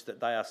the image that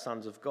they are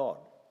sons of God,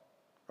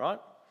 right?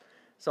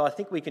 So I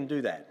think we can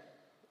do that.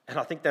 And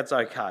I think that's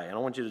okay. And I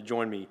want you to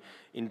join me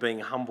in being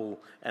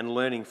humble and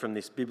learning from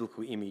this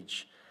biblical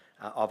image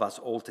of us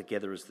all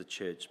together as the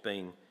church,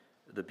 being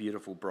the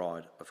beautiful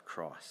bride of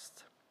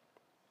Christ.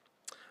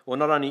 Well,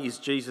 not only is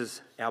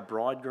Jesus our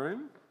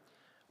bridegroom,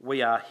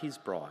 we are his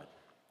bride.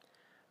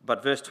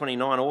 But verse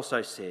 29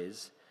 also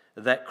says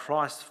that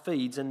Christ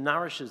feeds and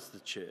nourishes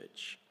the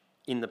church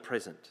in the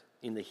present,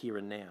 in the here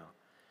and now.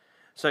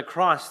 So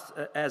Christ,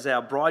 as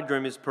our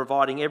bridegroom, is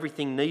providing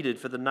everything needed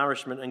for the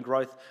nourishment and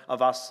growth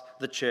of us,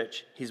 the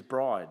church, his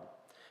bride.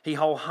 He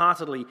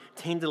wholeheartedly,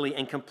 tenderly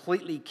and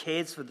completely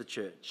cares for the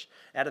church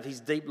out of his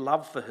deep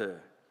love for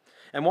her.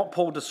 And what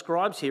Paul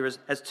describes here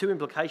has two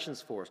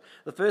implications for us.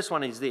 The first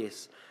one is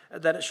this,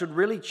 that it should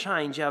really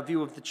change our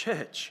view of the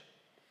church.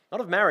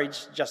 Not of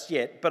marriage just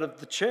yet, but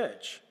of the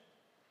church.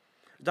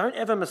 Don't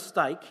ever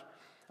mistake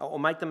or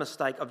make the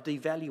mistake of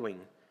devaluing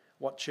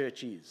what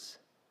church is.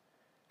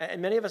 And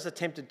many of us are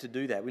tempted to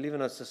do that. We live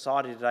in a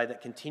society today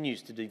that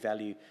continues to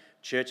devalue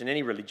church and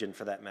any religion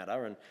for that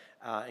matter,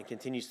 and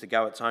continues to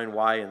go its own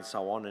way and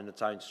so on in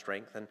its own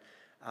strength.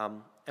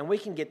 And we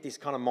can get this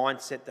kind of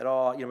mindset that,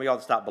 we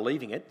either start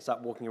believing it,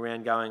 start walking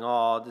around going,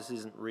 this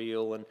isn't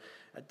real and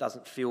it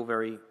doesn't feel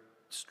very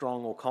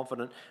strong or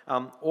confident,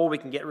 or we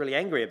can get really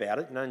angry about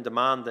it, and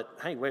demand that,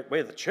 hey,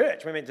 we're the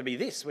church, we're meant to be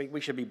this, we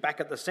should be back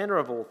at the centre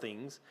of all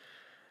things.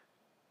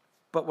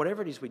 But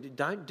whatever it is we do,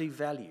 don't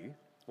devalue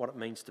what it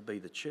means to be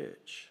the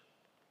church.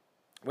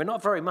 We're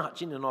not very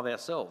much in and of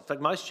ourselves. In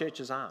fact, most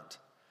churches aren't.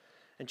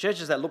 And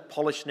churches that look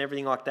polished and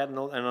everything like that, and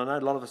I know a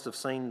lot of us have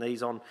seen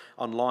these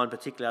online,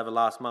 particularly over the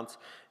last months,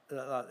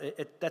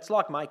 that's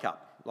like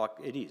makeup. Like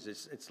it is.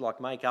 It's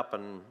like makeup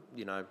and,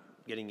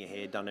 getting your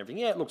hair done,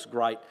 everything. Yeah, it looks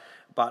great,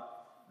 but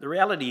the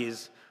reality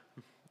is,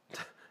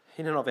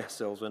 in and of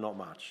ourselves, we're not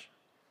much.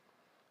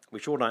 We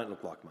sure don't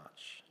look like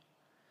much.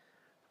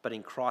 But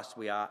in Christ,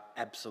 we are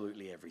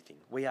absolutely everything.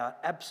 We are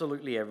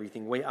absolutely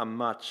everything. We are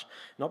much,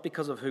 not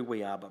because of who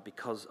we are, but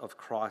because of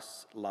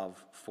Christ's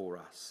love for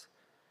us.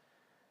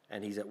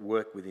 and he's at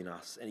work within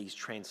us, and he's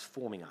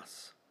transforming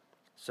us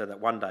so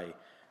that one day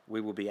we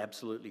will be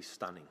absolutely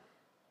stunning.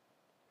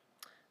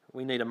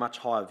 We need a much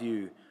higher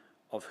view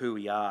of who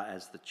we are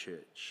as the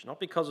church, not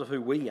because of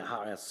who we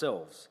are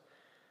ourselves,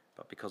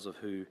 but because of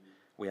who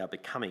we are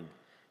becoming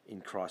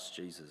in Christ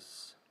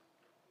Jesus.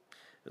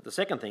 But the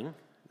second thing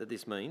that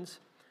this means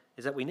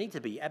is that we need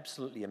to be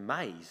absolutely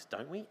amazed,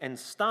 don't we? And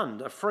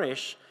stunned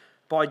afresh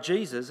by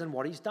Jesus and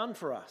what he's done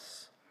for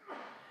us.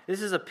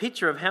 This is a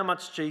picture of how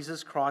much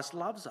Jesus Christ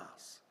loves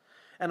us.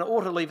 And it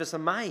ought to leave us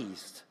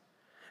amazed.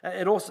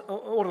 It also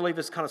ought to leave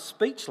us kind of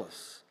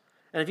speechless.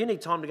 And if you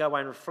need time to go away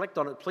and reflect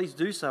on it, please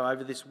do so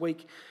over this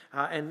week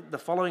and the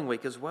following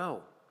week as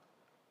well.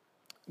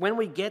 When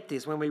we get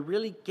this, when we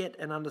really get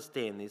and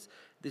understand this,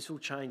 this will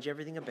change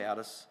everything about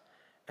us,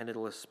 and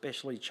it'll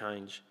especially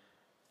change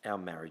our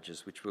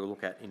marriages, which we'll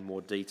look at in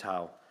more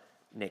detail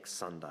next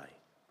Sunday.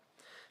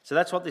 So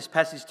that's what this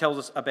passage tells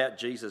us about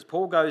Jesus.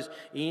 Paul goes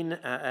in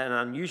an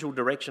unusual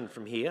direction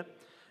from here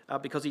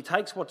because he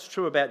takes what's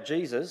true about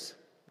Jesus,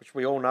 which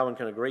we all know and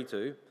can agree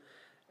to,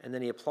 and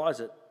then he applies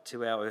it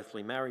to our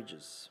earthly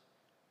marriages.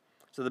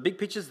 So the big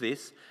picture is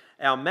this: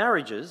 our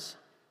marriages,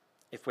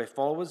 if we're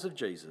followers of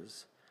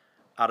Jesus,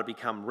 are to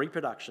become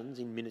reproductions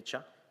in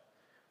miniature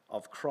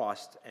of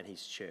Christ and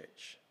his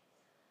church.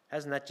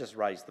 Hasn't that just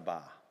raised the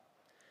bar?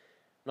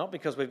 Not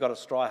because we've got to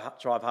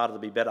strive harder to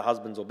be better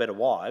husbands or better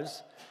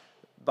wives,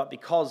 but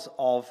because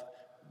of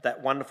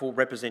that wonderful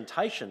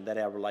representation that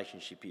our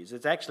relationship is.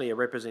 It's actually a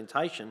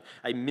representation,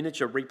 a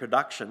miniature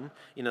reproduction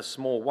in a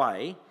small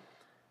way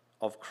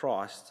of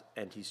Christ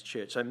and his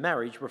church. So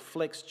marriage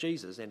reflects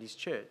Jesus and his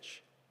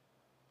church.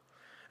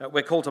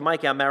 We're called to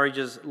make our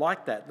marriages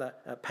like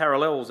that,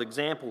 parallels,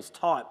 examples,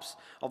 types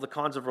of the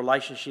kinds of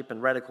relationship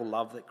and radical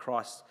love that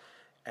Christ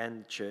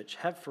and the church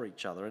have for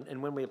each other.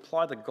 And when we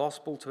apply the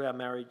gospel to our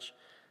marriage,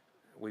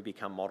 we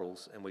become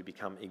models and we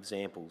become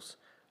examples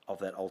of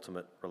that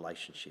ultimate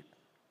relationship.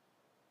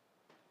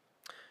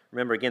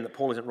 Remember again that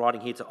Paul isn't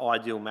writing here to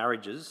ideal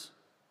marriages.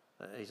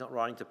 He's not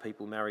writing to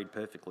people married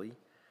perfectly.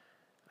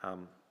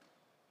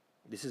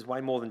 This is way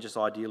more than just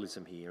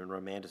idealism here and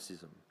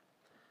romanticism.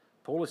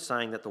 Paul is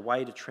saying that the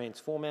way to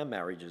transform our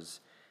marriages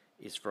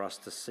is for us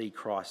to see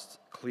Christ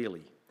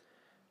clearly,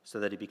 so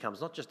that he becomes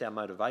not just our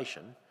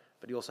motivation,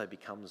 but he also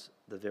becomes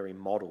the very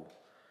model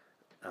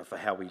for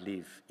how we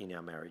live in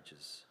our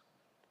marriages.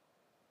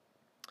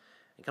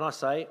 And can I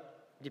say,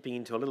 dipping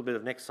into a little bit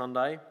of next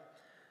Sunday,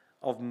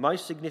 of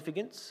most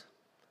significance,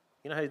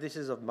 you know who this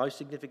is of most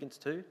significance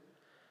to?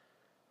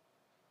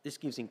 This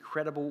gives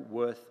incredible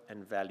worth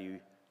and value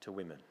to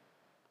women.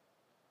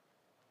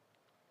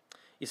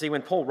 You see,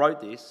 when Paul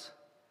wrote this,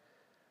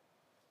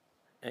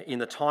 in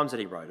the times that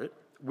he wrote it,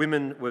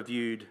 women were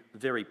viewed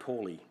very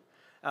poorly.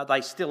 They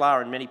still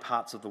are in many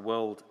parts of the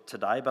world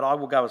today, but I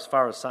will go as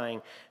far as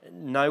saying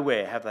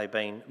nowhere have they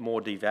been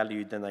more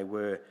devalued than they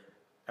were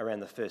around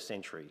the first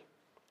century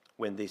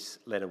when this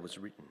letter was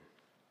written.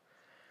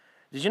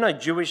 Did you know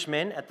Jewish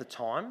men at the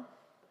time,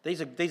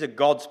 these are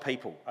God's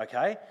people,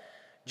 okay?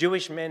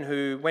 Jewish men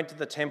who went to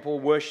the temple,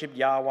 worshipped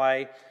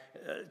Yahweh,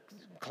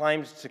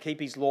 claimed to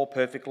keep his law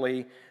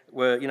perfectly,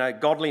 were,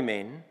 godly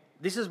men.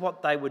 This is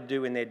what they would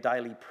do in their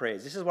daily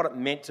prayers. This is what it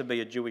meant to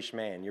be a Jewish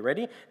man. You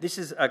ready? This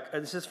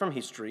is from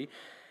history.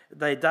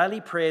 Their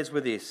daily prayers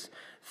were this: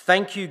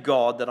 thank you,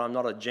 God, that I'm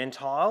not a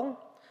Gentile,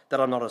 that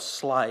I'm not a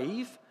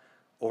slave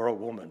or a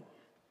woman.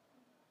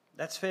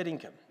 That's fair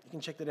income. You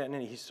can check that out in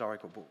any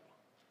historical book.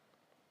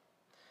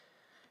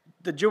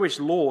 The Jewish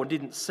law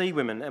didn't see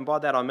women, and by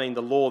that I mean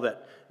the law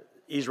that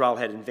Israel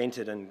had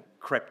invented and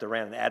crept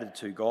around and added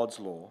to God's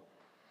law.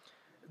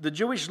 The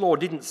Jewish law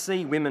didn't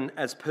see women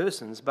as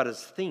persons, but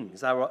as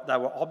things. They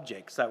were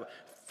objects. They were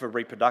for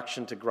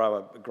reproduction, to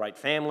grow a great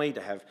family,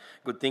 to have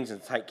good things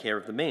and to take care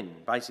of the men,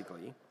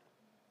 basically.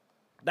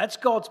 That's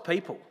God's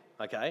people,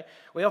 okay?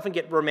 We often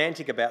get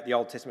romantic about the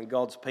Old Testament,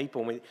 God's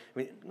people, and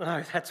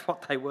no, that's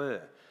what they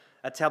were.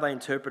 That's how they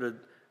interpreted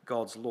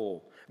God's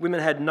law. Women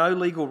had no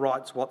legal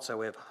rights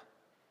whatsoever.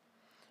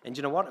 And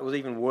you know what? It was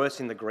even worse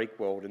in the Greek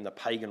world, in the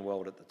pagan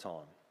world at the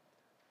time.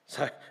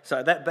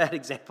 So that bad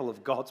example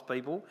of God's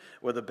people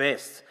were the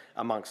best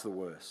amongst the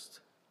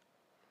worst.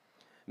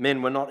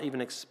 Men were not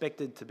even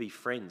expected to be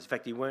friends. In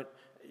fact, you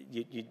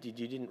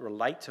didn't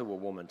relate to a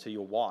woman, to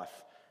your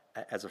wife,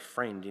 as a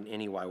friend in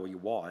any way, or your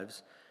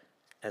wives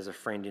as a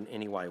friend in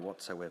any way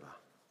whatsoever.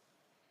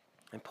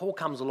 And Paul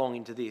comes along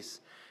into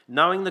this,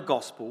 knowing the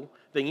gospel,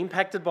 being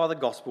impacted by the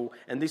gospel,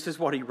 and this is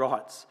what he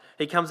writes.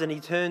 He comes and he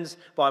turns,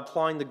 by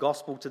applying the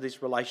gospel to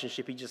this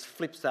relationship, he just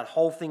flips that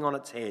whole thing on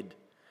its head.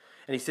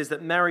 And he says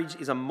that marriage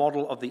is a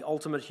model of the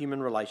ultimate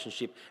human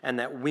relationship, and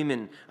that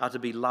women are to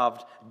be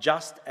loved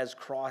just as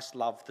Christ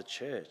loved the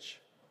church.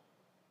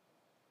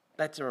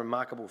 That's a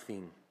remarkable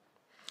thing.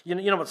 You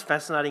know what's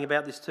fascinating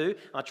about this too?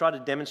 I tried to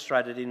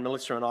demonstrate it in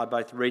Melissa and I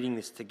both reading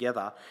this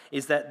together,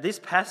 is that this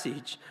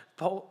passage,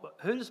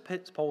 who does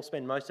Paul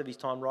spend most of his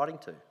time writing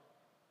to?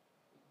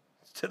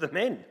 It's to the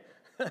men.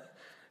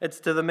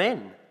 It's to the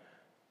men.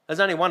 There's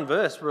only one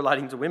verse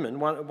relating to women,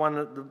 one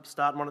at the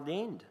start and one at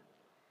the end.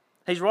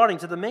 He's writing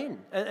to the men,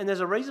 and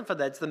there's a reason for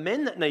that. It's the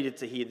men that needed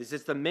to hear this.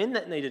 It's the men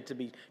that needed to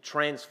be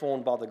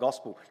transformed by the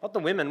gospel, not the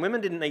women.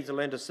 Women didn't need to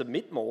learn to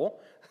submit more.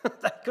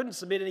 They couldn't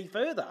submit any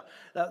further.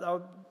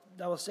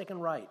 They were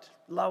second rate,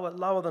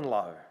 lower than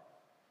low.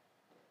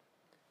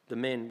 The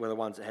men were the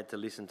ones that had to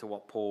listen to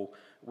what Paul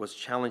was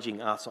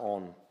challenging us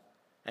on,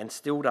 and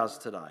still does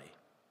today,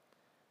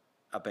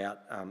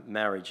 about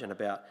marriage and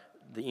about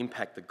the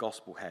impact the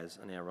gospel has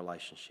on our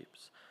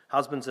relationships.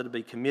 Husbands are to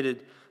be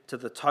committed to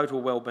the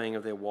total well-being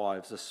of their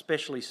wives,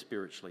 especially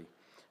spiritually.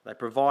 They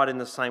provide in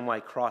the same way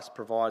Christ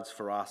provides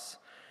for us,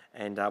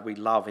 and we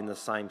love in the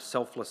same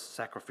selfless,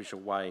 sacrificial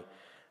way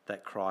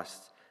that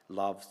Christ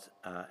loved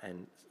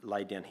and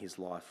laid down his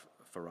life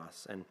for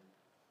us.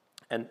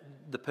 And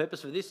the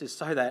purpose of this is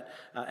so that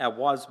our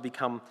wives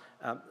become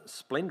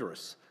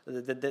splendorous,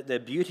 that their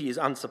beauty is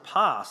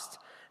unsurpassed.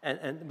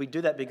 And we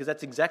do that because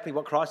that's exactly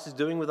what Christ is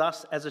doing with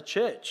us as a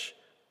church,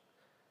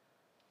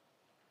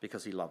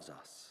 because he loves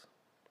us.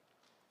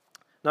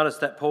 Notice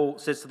that Paul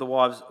says to the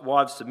wives,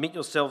 submit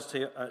yourselves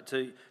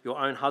to your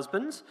own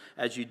husbands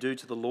as you do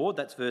to the Lord.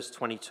 That's verse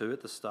 22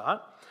 at the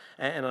start.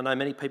 And I know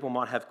many people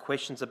might have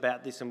questions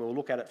about this, and we'll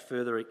look at it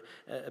further,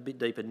 a bit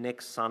deeper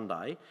next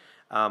Sunday,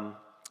 and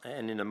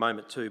in a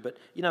moment too. But,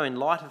 in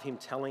light of him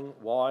telling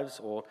wives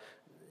or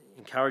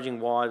encouraging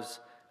wives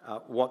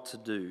what to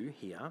do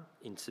here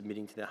in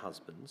submitting to their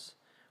husbands,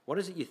 what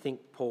is it you think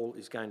Paul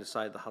is going to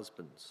say to the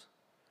husbands?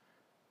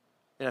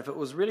 If it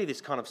was really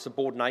this kind of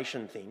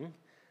subordination thing,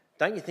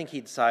 don't you think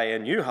he'd say,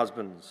 and you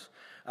husbands,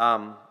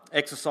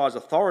 exercise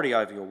authority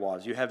over your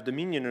wives. You have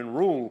dominion and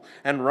rule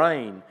and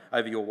reign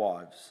over your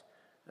wives.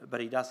 But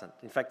he doesn't.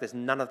 In fact, there's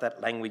none of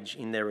that language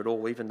in there at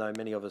all, even though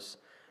many of us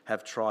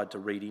have tried to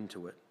read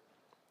into it.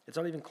 It's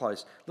not even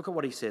close. Look at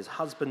what he says.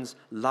 Husbands,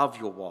 love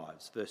your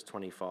wives, verse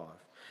 25.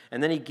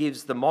 And then he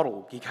gives the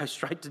model. He goes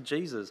straight to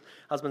Jesus.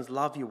 Husbands,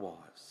 love your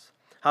wives.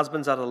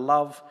 Husbands are to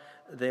love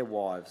their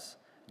wives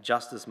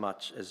just as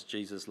much as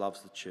Jesus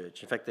loves the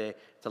church. In fact, they're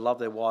to love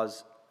their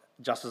wives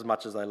just as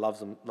much as they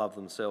love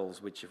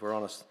themselves, which, if we're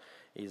honest,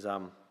 is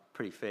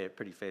pretty fair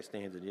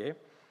standard, yeah?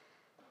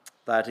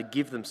 They are to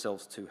give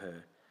themselves to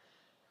her,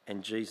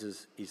 and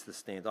Jesus is the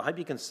standard. I hope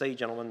you can see,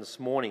 gentlemen,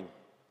 this morning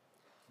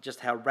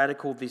just how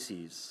radical this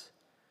is,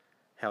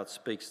 how it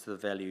speaks to the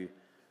value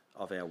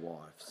of our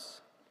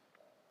wives.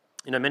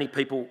 Many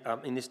people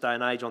in this day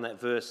and age on that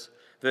verse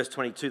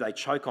 22, they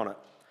choke on it,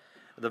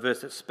 the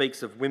verse that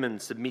speaks of women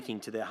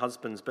submitting to their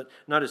husbands. But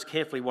notice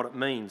carefully what it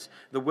means.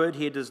 The word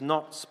here does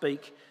not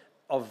speak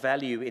of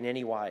value in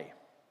any way,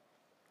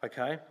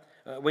 okay?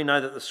 We know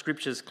that the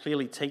scriptures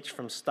clearly teach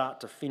from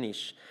start to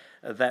finish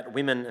that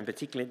women, and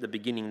particularly at the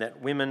beginning,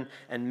 that women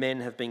and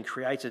men have been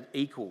created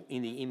equal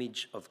in the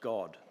image of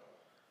God.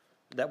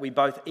 That we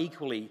both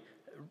equally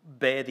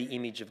bear the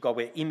image of God.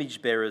 We're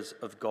image bearers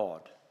of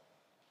God.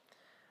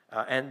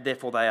 And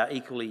therefore they are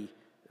equally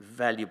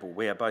valuable.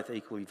 We are both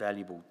equally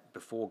valuable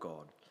before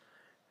God.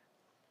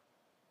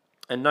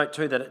 And note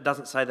too that it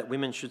doesn't say that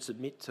women should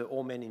submit to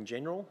all men in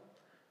general.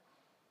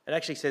 It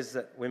actually says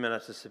that women are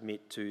to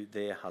submit to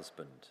their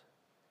husband.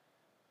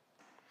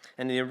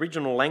 And in the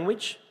original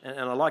language, and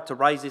I like to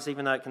raise this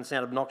even though it can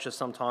sound obnoxious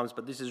sometimes,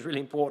 but this is really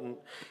important.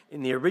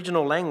 In the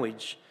original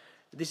language,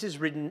 this is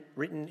written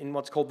in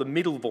what's called the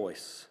middle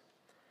voice.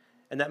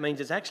 And that means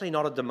it's actually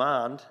not a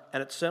demand,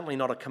 and it's certainly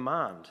not a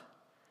command.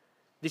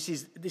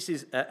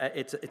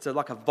 It's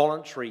like a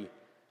voluntary.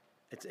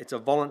 It's a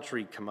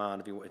voluntary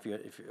command,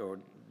 or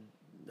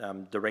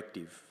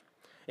directive.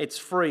 It's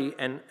free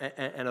and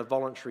a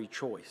voluntary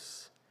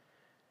choice.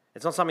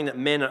 It's not something that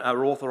men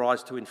are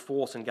authorised to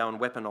enforce and go and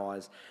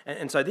weaponise.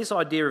 And so this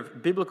idea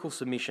of biblical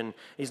submission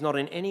is not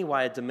in any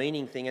way a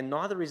demeaning thing, and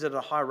neither is it a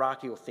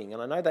hierarchical thing.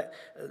 And I know that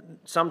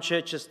some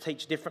churches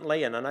teach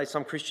differently, and I know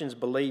some Christians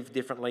believe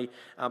differently,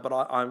 but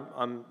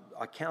I'm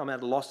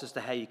at a loss as to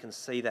how you can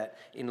see that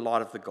in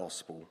light of the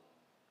gospel.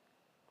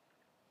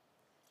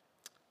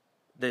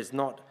 This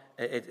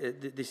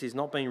is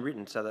not being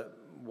written so that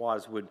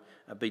wives would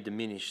be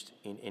diminished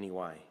in any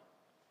way.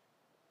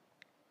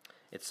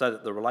 It's so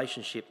that the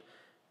relationship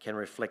can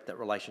reflect that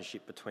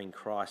relationship between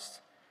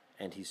Christ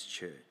and his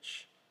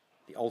church,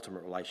 the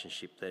ultimate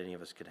relationship that any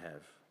of us could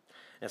have.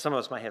 Now, some of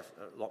us may have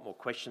a lot more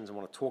questions and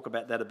want to talk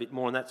about that a bit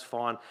more, and that's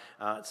fine.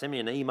 Send me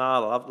an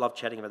email. I love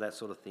chatting about that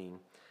sort of thing.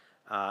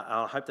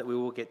 I hope that we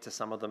will get to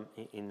some of them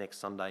in next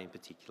Sunday in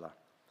particular.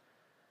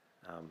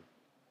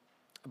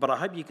 But I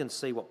hope you can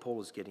see what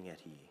Paul is getting at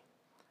here.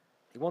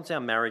 He wants our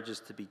marriages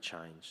to be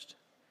changed.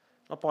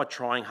 Not by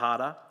trying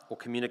harder or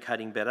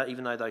communicating better,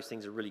 even though those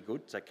things are really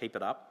good, so keep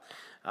it up.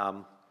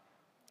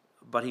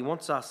 But he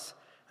wants us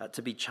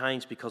to be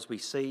changed because we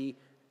see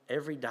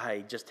every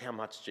day just how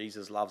much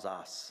Jesus loves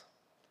us.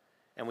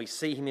 And we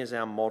see him as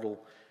our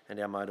model and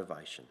our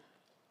motivation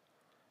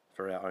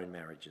for our own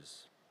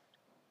marriages.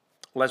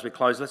 Well, as we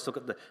close, let's look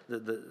at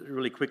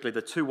really quickly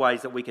the two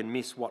ways that we can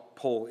miss what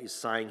Paul is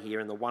saying here,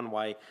 and the one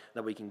way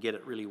that we can get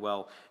it really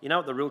well. You know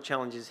what the real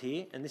challenge is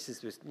here? And this is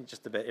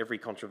just about every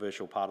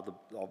controversial part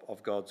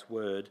of God's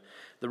word.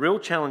 The real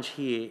challenge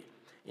here,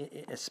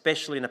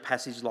 especially in a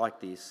passage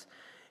like this,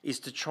 is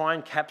to try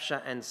and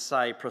capture and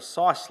say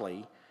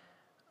precisely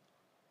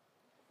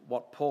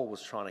what Paul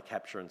was trying to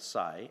capture and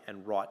say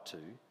and write to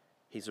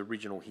his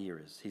original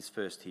hearers, his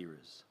first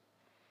hearers.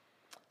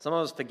 Some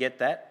of us forget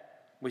that.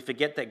 We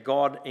forget that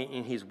God,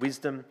 in his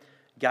wisdom,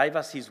 gave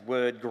us his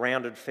word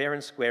grounded fair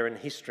and square in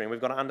history, and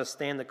we've got to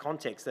understand the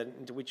context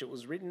into which it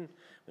was written.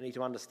 We need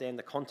to understand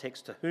the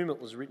context to whom it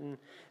was written, and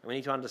we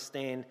need to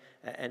understand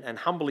and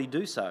humbly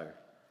do so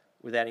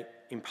without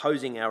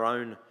imposing our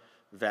own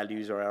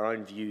values or our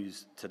own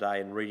views today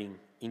and reading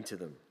into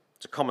them.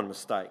 It's a common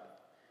mistake.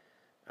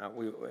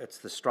 It's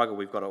the struggle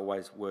we've got to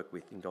always work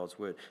with in God's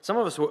word. Some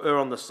of us will err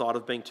on the side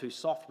of being too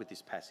soft with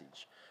this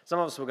passage. Some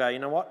of us will go, you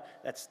know what,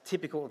 that's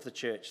typical of the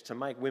church to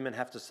make women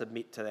have to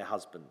submit to their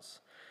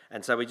husbands.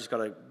 And so we've got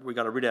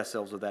to rid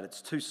ourselves of that.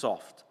 It's too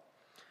soft.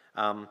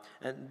 And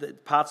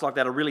parts like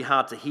that are really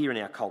hard to hear in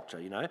our culture,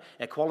 you know.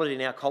 Equality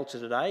in our culture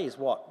today is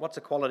what? What's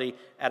equality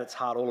at its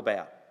heart all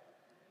about?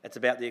 It's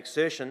about the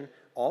exertion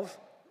of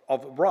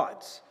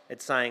rights.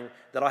 It's saying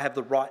that I have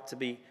the right to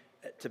be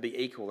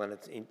equal, and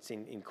it's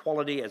in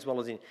quality as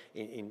well as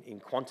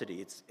in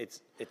quantity.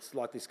 It's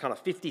like this kind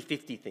of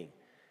 50-50 thing.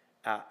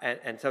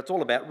 And so it's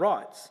all about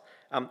rights.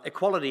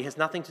 Equality has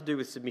nothing to do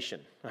with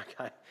submission,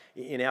 okay,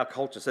 in our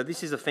culture. So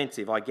this is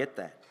offensive, I get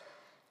that.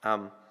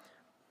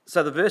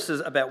 So the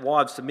verses about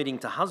wives submitting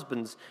to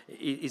husbands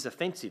is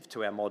offensive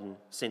to our modern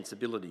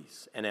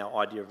sensibilities and our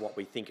idea of what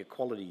we think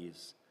equality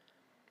is.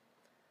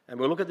 And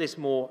we'll look at this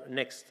more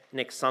next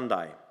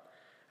Sunday.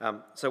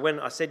 So when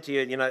I said to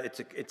you, you know,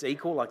 it's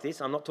equal like this,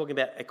 I'm not talking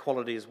about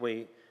equality as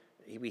we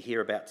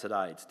hear about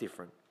today. It's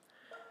different.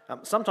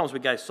 Sometimes we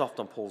go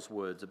soft on Paul's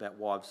words about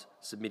wives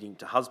submitting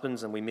to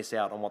husbands, and we miss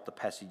out on what the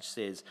passage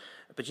says.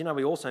 But you know,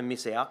 we also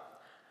miss out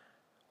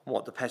on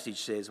what the passage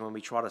says when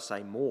we try to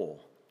say more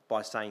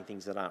by saying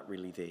things that aren't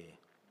really there.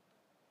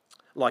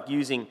 Like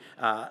using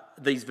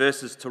these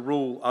verses to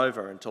rule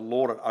over and to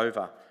lord it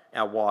over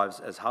our wives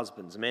as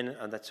husbands. Men,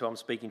 and that's who I'm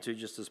speaking to,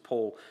 just as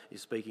Paul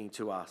is speaking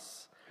to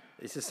us.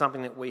 This is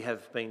something that we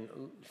have been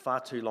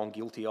far too long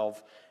guilty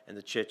of, and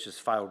the church has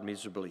failed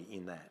miserably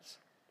in that.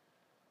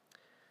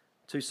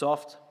 Too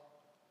soft,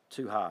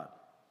 too hard.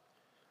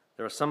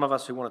 There are some of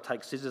us who want to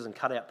take scissors and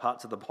cut out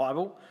parts of the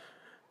Bible,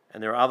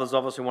 and there are others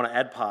of us who want to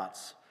add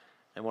parts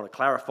and want to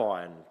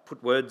clarify and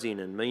put words in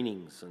and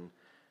meanings and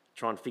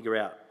try and figure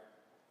out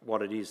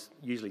what it is,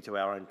 usually to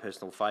our own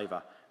personal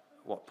favour,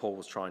 what Paul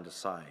was trying to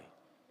say.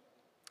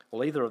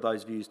 Well, either of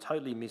those views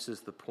totally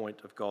misses the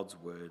point of God's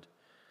word.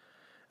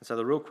 And so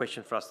the real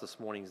question for us this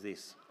morning is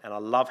this, and I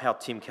love how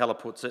Tim Keller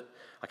puts it.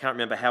 I can't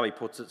remember how he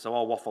puts it, so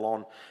I'll waffle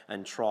on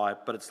and try,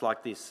 but it's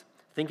like this.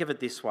 Think of it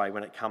this way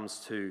when it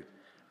comes to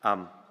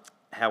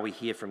how we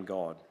hear from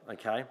God,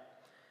 okay?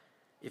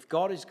 If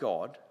God is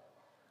God,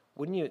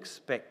 wouldn't you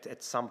expect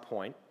at some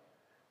point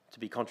to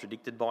be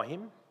contradicted by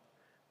him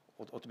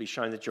or to be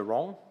shown that you're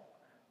wrong?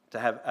 To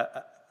have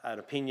an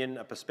opinion,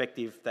 a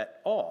perspective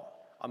that,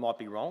 I might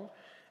be wrong.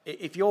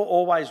 If you're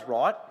always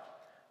right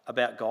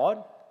about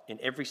God in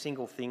every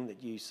single thing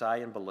that you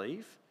say and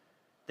believe,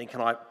 then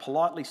can I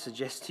politely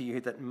suggest to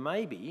you that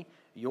maybe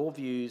your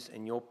views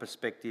and your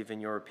perspective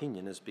and your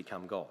opinion has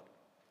become God?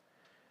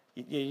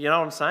 You know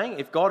what I'm saying?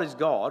 If God is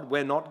God,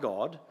 we're not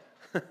God.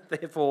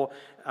 Therefore,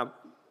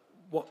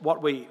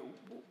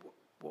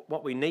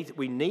 we need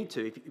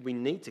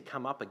to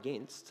come up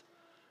against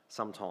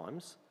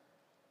sometimes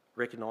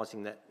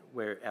recognising that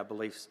where our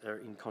beliefs are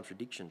in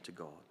contradiction to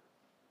God.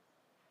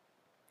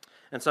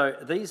 And so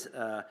these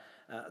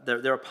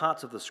there are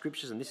parts of the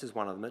scriptures, and this is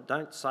one of them, that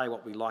don't say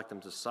what we like them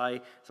to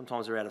say.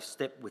 Sometimes they're out of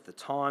step with the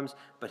times.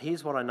 But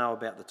here's what I know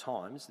about the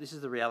times. This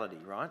is the reality,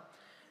 right?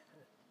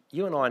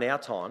 You and I in our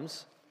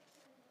times,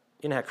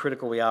 you know how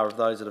critical we are of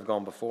those that have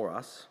gone before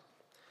us.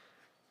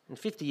 In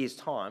 50 years'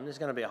 time, there's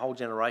going to be a whole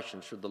generation,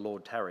 should the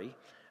Lord tarry,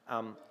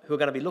 who are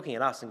going to be looking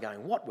at us and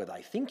going, what were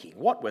they thinking?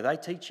 What were they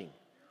teaching?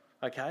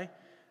 Okay?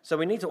 So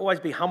we need to always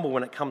be humble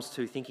when it comes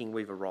to thinking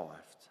we've arrived.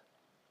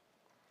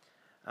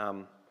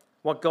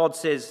 What God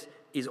says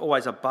is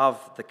always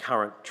above the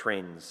current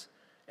trends.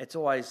 It's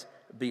always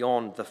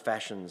beyond the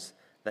fashions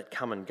that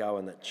come and go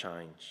and that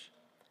change.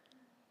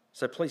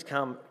 So please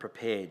come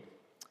prepared.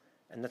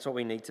 And that's what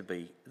we need to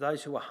be.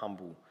 Those who are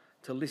humble,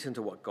 to listen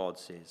to what God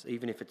says,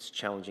 even if it's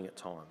challenging at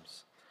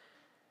times.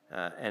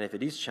 And if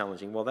it is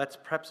challenging, well, that's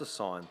perhaps a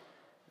sign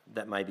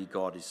that maybe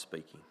God is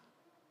speaking.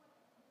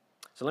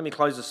 So let me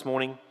close this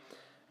morning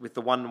with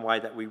the one way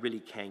that we really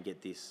can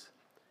get this.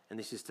 And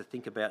this is to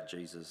think about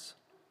Jesus.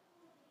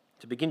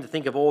 To begin to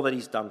think of all that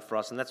he's done for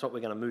us, and that's what we're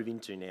going to move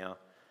into now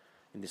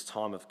in this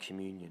time of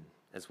communion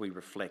as we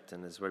reflect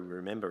and as we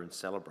remember and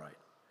celebrate.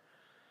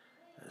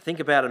 Think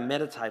about and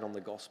meditate on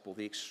the gospel,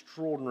 the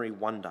extraordinary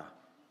wonder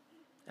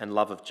and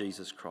love of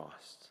Jesus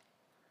Christ,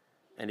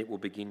 and it will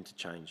begin to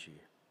change you.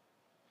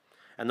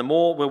 And the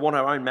more we want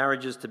our own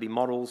marriages to be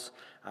models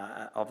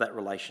of that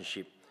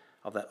relationship,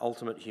 of that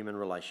ultimate human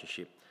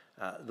relationship,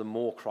 the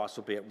more Christ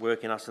will be at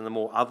work in us, and the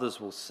more others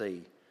will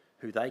see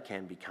who they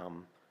can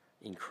become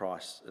in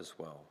Christ as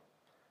well.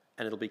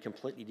 And it'll be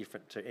completely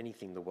different to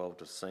anything the world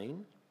has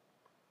seen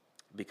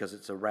because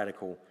it's a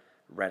radical,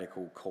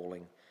 radical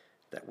calling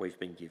that we've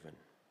been given.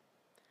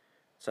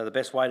 So the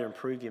best way to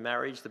improve your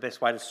marriage, the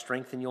best way to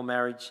strengthen your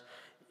marriage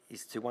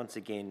is to once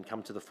again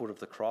come to the foot of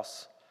the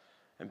cross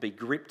and be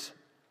gripped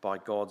by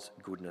God's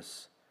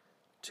goodness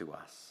to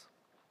us.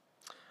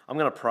 I'm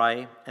going to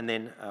pray, and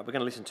then we're going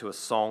to listen to a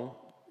song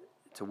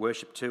to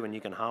worship to, and you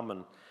can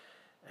hum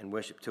and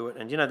worship to it.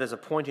 And you know, there's a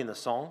point in the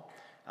song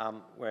and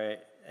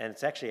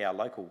it's actually our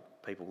local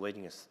people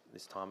leading us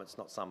this time. It's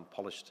not some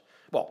polished,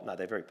 well, no,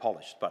 they're very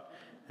polished, but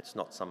it's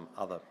not some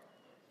other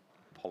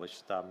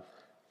polished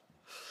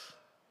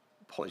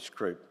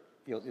group.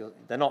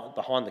 They're not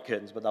behind the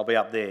curtains, but they'll be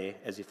up there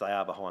as if they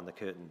are behind the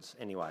curtains.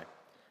 Anyway,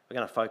 we're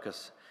going to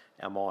focus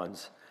our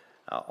minds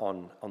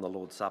on the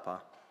Lord's Supper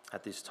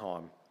at this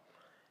time.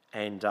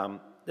 And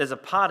there's a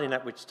part in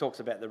it which talks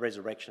about the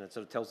resurrection. It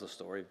sort of tells the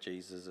story of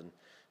Jesus and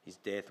his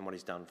death and what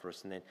he's done for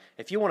us. And then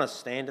if you want to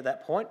stand at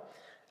that point,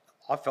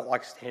 I felt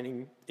like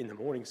standing in the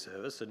morning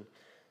service, and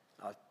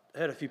I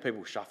heard a few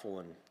people shuffle.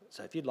 And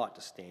so if you'd like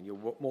to stand,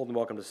 you're more than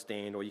welcome to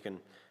stand, or you can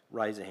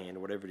raise a hand or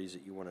whatever it is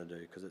that you want to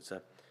do, because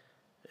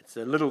it's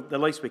the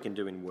least we can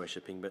do in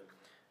worshipping. But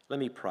let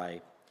me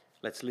pray.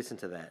 Let's listen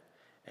to that.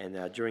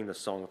 And during the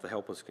song, if the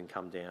helpers can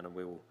come down, and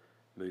we will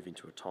move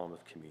into a time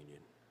of communion.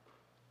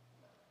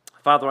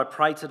 Father, I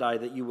pray today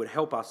that you would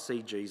help us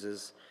see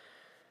Jesus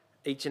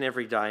each and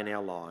every day in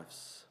our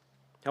lives.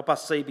 Help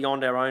us see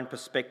beyond our own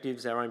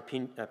perspectives, our own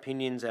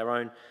opinions, our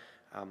own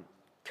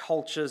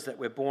cultures that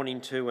we're born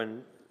into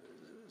and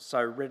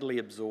so readily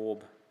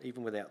absorb,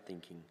 even without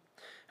thinking.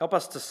 Help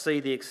us to see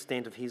the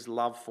extent of his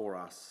love for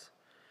us.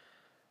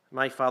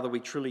 May, Father, we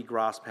truly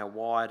grasp how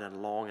wide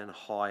and long and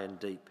high and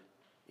deep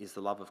is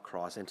the love of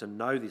Christ, and to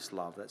know this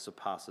love that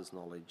surpasses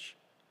knowledge.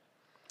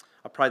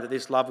 I pray that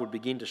this love would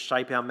begin to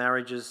shape our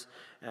marriages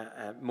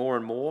more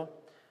and more.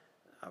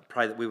 I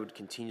pray that we would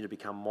continue to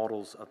become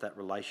models of that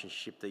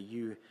relationship that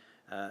you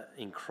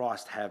in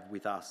Christ have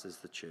with us as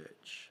the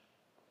church.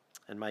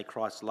 And may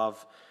Christ's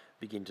love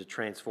begin to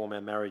transform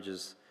our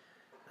marriages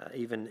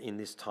even in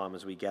this time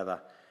as we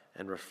gather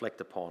and reflect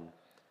upon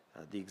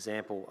the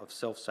example of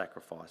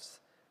self-sacrifice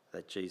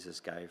that Jesus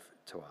gave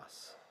to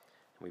us.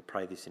 And we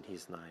pray this in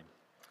his name.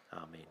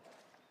 Amen.